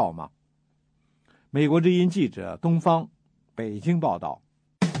倒掉吗？美国之音记者东方北京报道。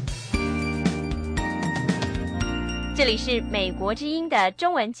这里是美国之音的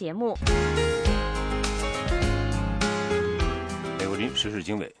中文节目。美国之音时事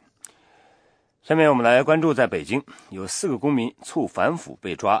经纬。下面我们来关注，在北京有4个公民促反腐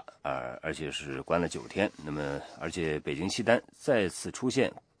被抓，而且是关了9天。那么，而且北京西单再次出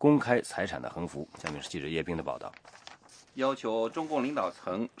现公开财产的横幅。下面是记者叶冰的报道。要求中共领导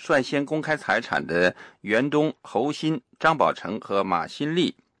层率先公开财产的袁东、侯鑫、张宝成和马新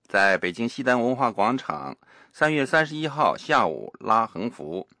立，在北京西单文化广场3月31号下午拉横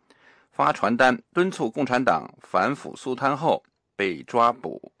幅、发传单，敦促共产党反腐肃贪后被抓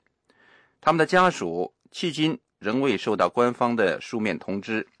捕。他们的家属迄今仍未收到官方的书面通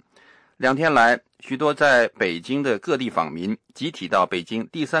知。2天来，许多在北京的各地访民集体到北京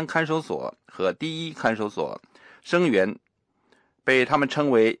第3看守所和第1看守所声援被他们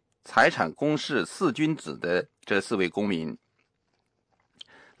称为财产公示4君子的这4位公民。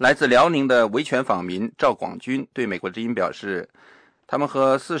来自辽宁的维权访民赵广军对美国之音表示，他们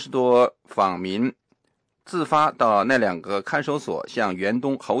和40多访民自发到那2个看守所向袁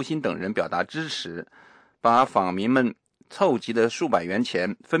东、侯鑫等人表达支持，把访民们凑集的数百元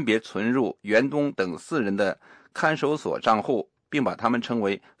钱分别存入袁东等4人的看守所账户，并把他们称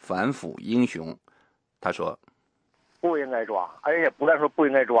为反腐英雄。他说，不应该抓，而且不但说不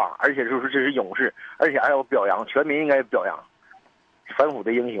应该抓，而且就是这是勇士，而且还要表扬，全民应该表扬反腐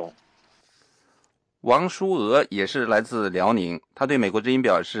的英雄。王淑娥也是来自辽宁，他对美国之音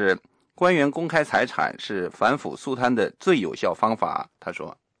表示，官员公开财产是反腐肃贪的最有效方法。他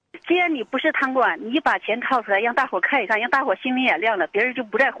说，既然你不是贪官，你把钱掏出来让大伙看一看，让大伙心明眼亮了，别人就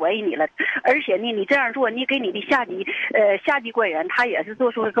不再怀疑你了。而且呢，你这样做，你给你的下级官员他也是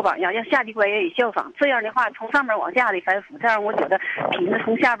做出一个榜样，让下级官员也效仿。这样的话，从上面往下的反腐，这样我觉得比那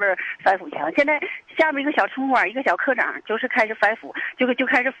从下边反腐强。现在下面一个小村官、一个小科长就是开始反腐，就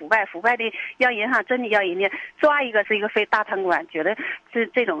开始腐败的让人真的让人家抓一个是一个非大贪官，觉得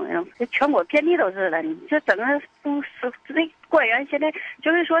这种人全国遍地都是了。你这整个不是这官员现在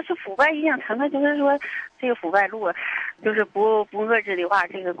就是说是腐败影响成了，就是说这个腐败如果就是不遏制的话，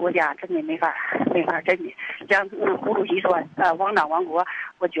这个国家真的没法真的像胡主席说亡党亡国，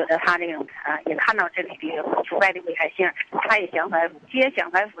我觉得他这种也看到这里的腐败的危害性，他也想反腐，既然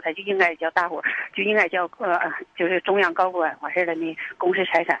想反腐，他就应该叫大伙就应该叫就是中央高官完事了呢公示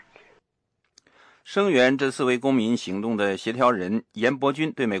财产。声援这4位公民行动的协调人严伯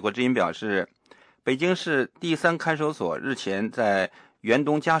钧对美国之音表示，北京市第3看守所日前在袁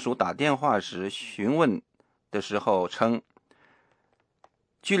东家属打电话时询问的时候称，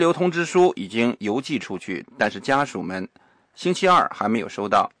拘留通知书已经邮寄出去，但是家属们星期2还没有收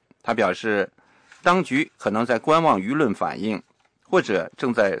到。他表示，当局可能在观望舆论反应，或者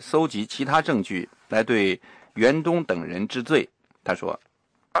正在搜集其他证据来对袁东等人治罪。他说，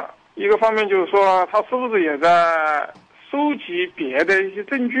一个方面就是说，他是不是也在收集别的一些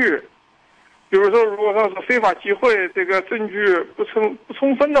证据，比如说如果说是非法集会这个证据不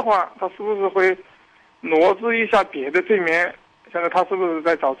充分的话，他是不是会挪至一下别的罪名，现在他是不是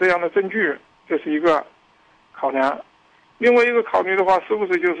在找这样的证据，这是一个考量。另外一个考虑的话，是不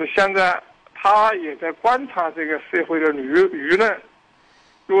是就是现在他也在观察这个社会的舆论，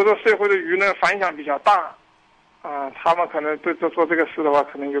如果说社会的舆论反响比较大他们可能对做这个事的话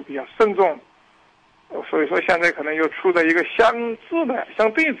可能就比较慎重，所以说现在可能又处在一个相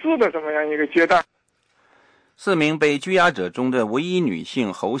对峙的这么样一个阶段。4名被拘押者中的唯一女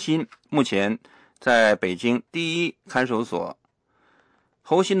性侯鑫目前在北京第1看守所。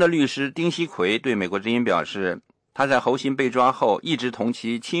侯鑫的律师丁锡奎对美国之音表示，他在侯鑫被抓后一直同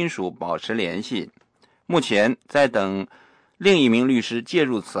其亲属保持联系，目前在等另一名律师介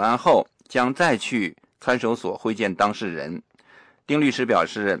入此案后，将再去看守所会见当事人。丁律师表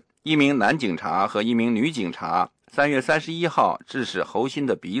示，1名男警察和1名女警察3月31号致使侯鑫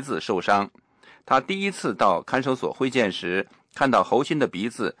的鼻子受伤。他第1次到看守所会见时，看到侯鑫的鼻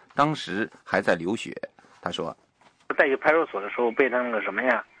子当时还在流血。他说，带去派出所的时候被他那个什么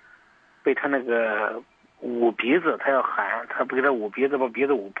呀，被他那个捂鼻子，他要喊，他不给他捂鼻子，把鼻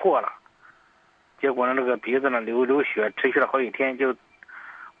子捂破了，结果呢那个鼻子呢流血，持续了好几天。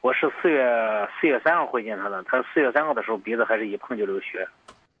我是4月3号会见他的，他4月3号的时候鼻子还是一碰就流血。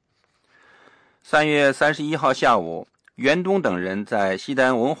3月31号下午，袁东等人在西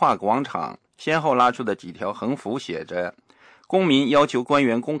单文化广场先后拉出的几条横幅写着，公民要求官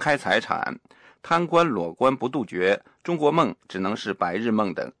员公开财产，贪官裸官不杜绝，中国梦只能是白日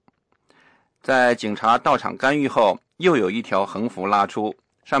梦等。在警察到场干预后，又有一条横幅拉出，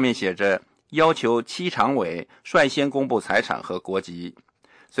上面写着要求7常委率先公布财产和国籍。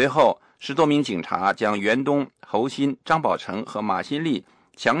随后10多名警察将袁东、侯鑫、张宝成和马新立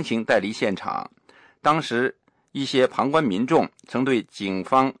强行带离现场。当时一些旁观民众曾对警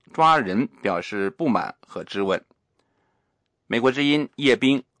方抓人表示不满和质问。美国之音叶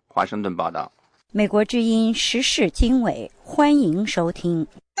冰华盛顿报道。美国之音时事经纬，欢迎收听。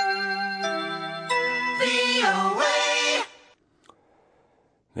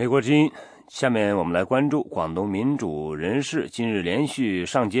美国之音，下面我们来关注广东民主人士近日连续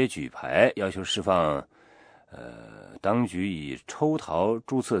上街举牌，要求释放当局以抽逃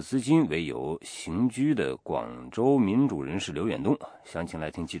注册资金为由刑拘的广州民主人士刘远东。详情来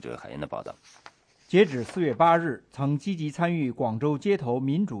听记者海燕的报道。截止4月8日，曾积极参与广州街头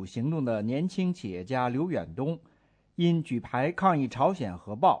民主行动的年轻企业家刘远东，因举牌抗议朝鲜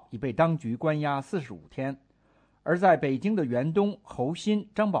核爆，已被当局关押45天。而在北京的袁东、侯鑫、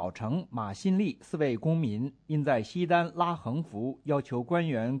张宝成、马新立4位公民，因在西单拉横幅要求官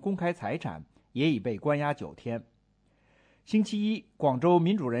员公开财产，也已被关押9天。星期一，广州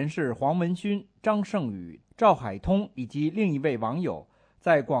民主人士黄文勋、张胜宇、赵海通以及另一位网友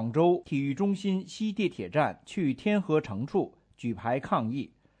在广州体育中心西地铁站去天河城处举牌抗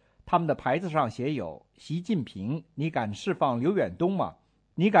议，他们的牌子上写有习近平，你敢释放刘远东吗？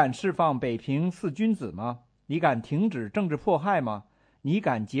你敢释放北平4君子吗？你敢停止政治迫害吗？你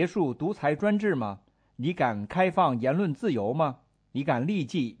敢结束独裁专制吗？你敢开放言论自由吗？你敢立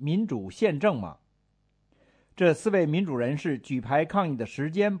即民主宪政吗？这4位民主人士举牌抗议的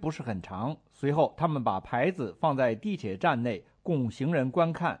时间不是很长，随后他们把牌子放在地铁站内供行人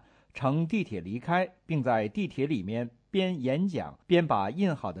观看，乘地铁离开，并在地铁里面边演讲边把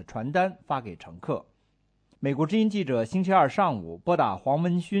印好的传单发给乘客。美国之音记者星期二上午拨打黄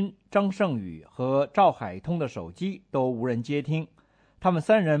文勋、张胜宇和赵海通的手机，都无人接听。他们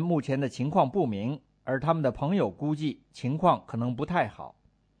3人目前的情况不明，而他们的朋友估计情况可能不太好。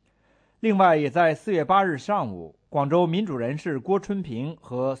另外，也在4月8日上午，广州民主人士郭春平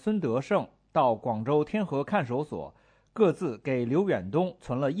和孙德胜到广州天河看守所，各自给刘远东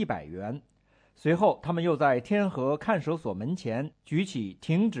存了100元。随后，他们又在天河看守所门前举起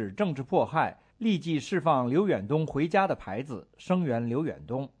停止政治迫害、立即释放刘远东回家的牌子，声援刘远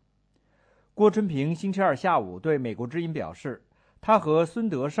东。郭春平星期二下午对美国之音表示，他和孙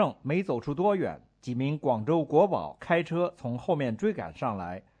德胜没走出多远，几名广州国保开车从后面追赶上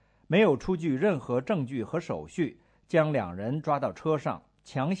来，没有出具任何证据和手续，将2人抓到车上，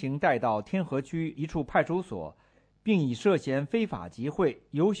强行带到天河区一处派出所，并以涉嫌非法集会、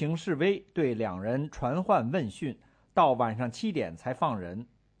游行示威对2人传唤问讯，到晚上7点才放人。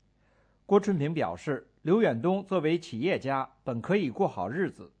郭春平表示，刘远东作为企业家本可以过好日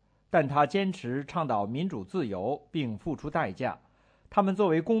子，但他坚持倡导民主自由并付出代价，他们作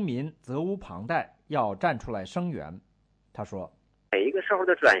为公民责无旁贷，要站出来声援。他说，每一个社会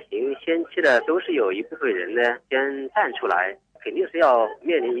的转型先期的都是有一部分人呢先站出来，肯定是要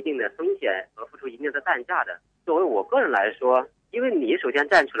面临一定的风险和付出一定的代价的。作为我个人来说，因为你首先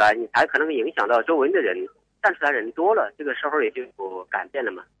站出来，你才可能影响到周围的人，站出来人多了，这个社会也就有改变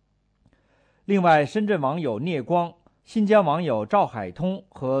了嘛。另外，深圳网友聂光、新疆网友赵海通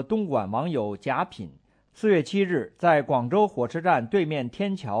和东莞网友贾品4月7日在广州火车站对面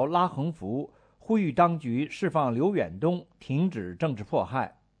天桥拉横幅，呼吁当局释放刘远东，停止政治迫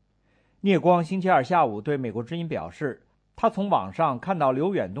害。聂光星期二下午对美国之音表示，他从网上看到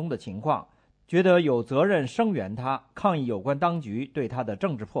刘远东的情况，觉得有责任声援他，抗议有关当局对他的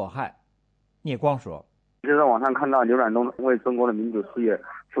政治迫害。聂光说，就在网上看到刘远东为中国的民主事业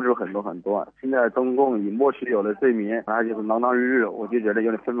付出很多，现在中共以莫须有的罪名，他就是锒铛日日，我就觉得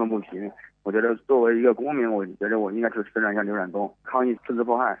有点愤愤不平。我觉得作为一个公民，我觉得我应该去声援一下刘远东，抗议政治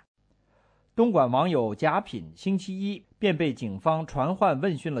迫害。东莞网友贾品星期一便被警方传唤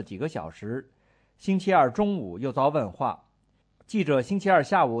问讯了几个小时，星期二中午又遭问话。记者星期二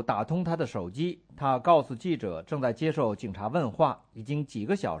下午打通他的手机，他告诉记者正在接受警察问话，已经几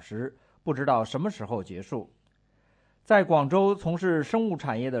个小时，不知道什么时候结束。在广州从事生物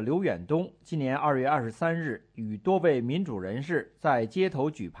产业的刘远东，今年2月23日与多位民主人士在街头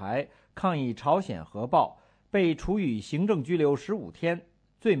举牌抗议朝鲜核爆，被处以行政拘留15天，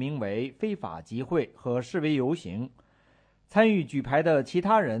罪名为非法集会和示威游行。参与举牌的其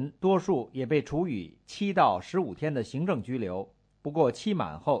他人多数也被处以7到15天的行政拘留，不过期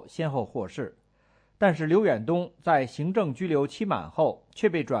满后先后获释。但是刘远东在行政拘留期满后却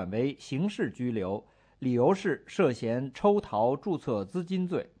被转为刑事拘留，理由是涉嫌抽逃注册资金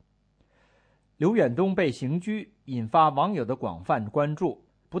罪。刘远东被刑拘，引发网友的广泛关注，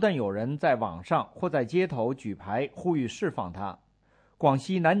不但有人在网上或在街头举牌呼吁释放他。广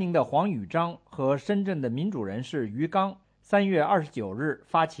西南宁的黄宇章和深圳的民主人士于刚3月29日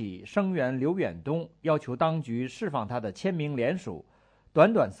发起声援刘远东，要求当局释放他的签名联署，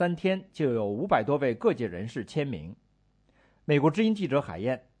短短3天就有500多位各界人士签名。美国之音记者海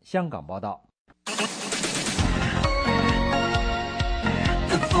燕，香港报道。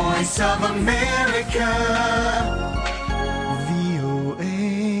 The voice Voice of America, VOA。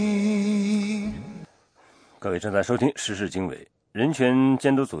各位正在收听《时事经纬》。人权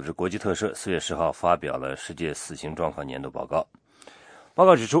监督组织国际特赦4月10号发表了世界死刑状况年度报告。报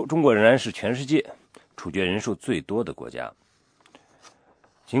告指出，中国仍然是全世界处决人数最多的国家。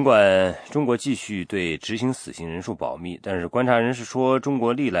尽管中国继续对执行死刑人数保密，但是观察人士说，中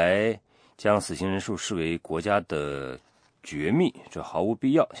国历来将死刑人数视为国家的绝密，这毫无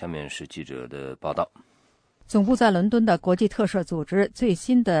必要。下面是记者的报道。总部在伦敦的国际特赦组织最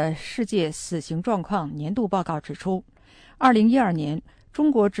新的世界死刑状况年度报告指出，2012年中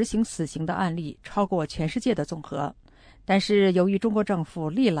国执行死刑的案例超过全世界的总和，但是由于中国政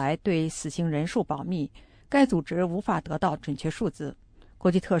府历来对死刑人数保密，该组织无法得到准确数字。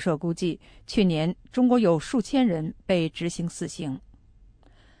国际特赦估计，去年中国有数千人被执行死刑。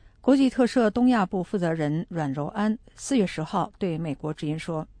国际特赦东亚部负责人阮柔安4月10号对美国之音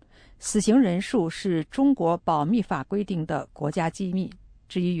说，死刑人数是中国保密法规定的国家机密，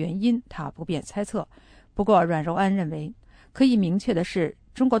至于原因他不便猜测。不过阮柔安认为，可以明确的是，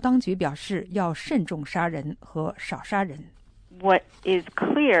中国当局表示要慎重杀人和少杀人。 What is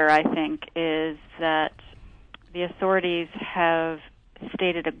clear, I think, is that the authorities have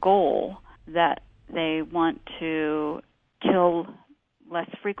stated a goal that they want to kill less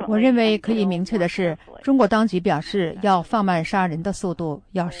frequently. 我认为可以明确的是，中国当局表示要放慢杀人的速度，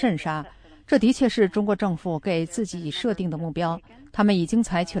要慎杀。这的确是中国政府给自己设定的目标。他们已经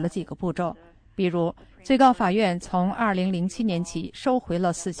采取了几个步骤，比如最高法院从2007年起收回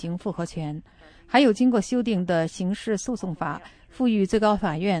了死刑复核权，还有经过修订的刑事诉讼法赋予最高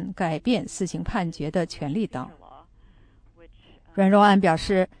法院改变死刑判决的权利等。阮柔安表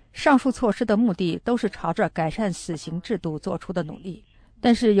示，上述措施的目的都是朝着改善死刑制度做出的努力，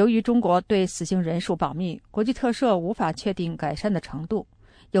但是由于中国对死刑人数保密，国际特赦无法确定改善的程度。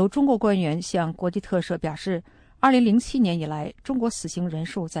有中国官员向国际特赦表示，2007年以来，中国死刑人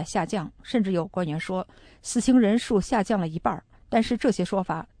数在下降，甚至有官员说死刑人数下降了一半，但是这些说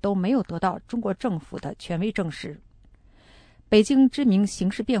法都没有得到中国政府的权威证实。北京知名刑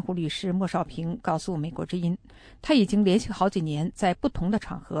事辩护律师莫少平告诉美国之音，他已经连续好几年在不同的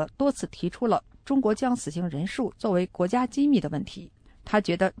场合多次提出了中国将死刑人数作为国家机密的问题。他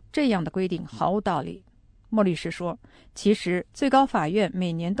觉得这样的规定毫无道理。莫律师说，其实最高法院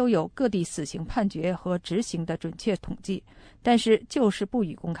每年都有各地死刑判决和执行的准确统计，但是就是不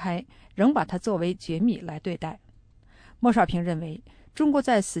予公开，仍把它作为绝密来对待。莫少平认为，中国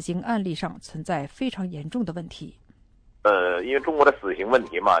在死刑案例上存在非常严重的问题。因为中国的死刑问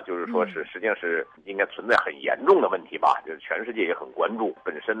题嘛，就是说是实际上是应该存在很严重的问题吧，就是全世界也很关注。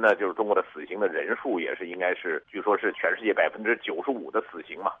本身呢，就是中国的死刑的人数也是应该是，据说是全世界95%的死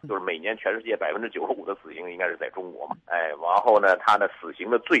刑嘛，就是每年全世界95%的死刑应该是在中国嘛。然后呢，它的死刑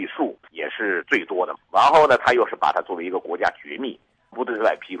的罪数也是最多的。然后呢，它又是把它作为一个国家绝密，不对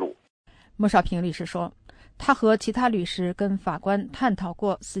外披露。莫少平律师说，他和其他律师跟法官探讨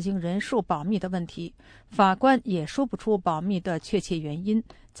过死刑人数保密的问题，法官也说不出保密的确切原因，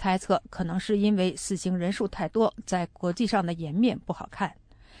猜测可能是因为死刑人数太多，在国际上的颜面不好看。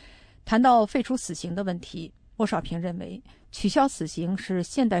谈到废除死刑的问题，莫少平认为，取消死刑是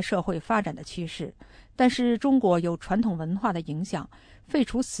现代社会发展的趋势，但是中国有传统文化的影响，废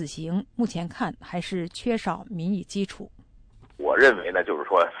除死刑目前看还是缺少民意基础。我认为呢，就是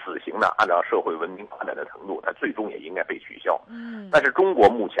说死刑呢，按照社会文明发展的程度，它最终也应该被取消。但是中国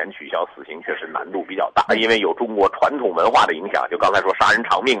目前取消死刑确实难度比较大，因为有中国传统文化的影响。就刚才说杀人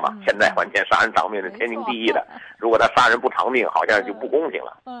偿命嘛，现在完全杀人偿命是天经地义的。如果他杀人不偿命，好像就不公平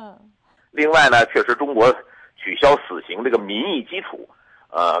了。另外呢，确实中国取消死刑这个民意基础，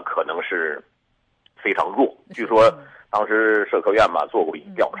可能是非常弱。据说当时社科院嘛做过一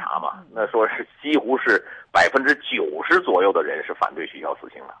调查嘛，那说是几乎是90%左右的人是反对取消死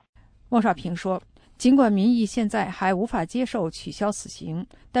刑的。莫少平说，尽管民意现在还无法接受取消死刑，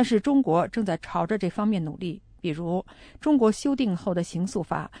但是中国正在朝着这方面努力。比如，中国修订后的刑诉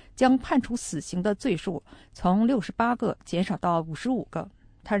法将判处死刑的罪数从68个减少到55个。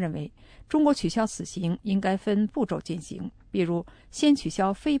他认为，中国取消死刑应该分步骤进行，比如先取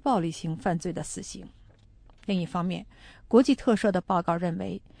消非暴力性犯罪的死刑。另一方面，国际特赦的报告认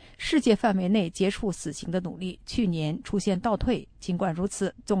为，世界范围内结束死刑的努力去年出现倒退，尽管如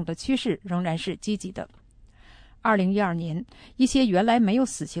此，总的趋势仍然是积极的。2012年，一些原来没有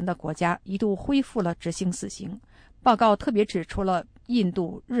死刑的国家一度恢复了执行死刑。报告特别指出了印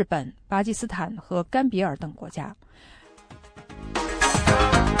度、日本、巴基斯坦和甘比尔等国家。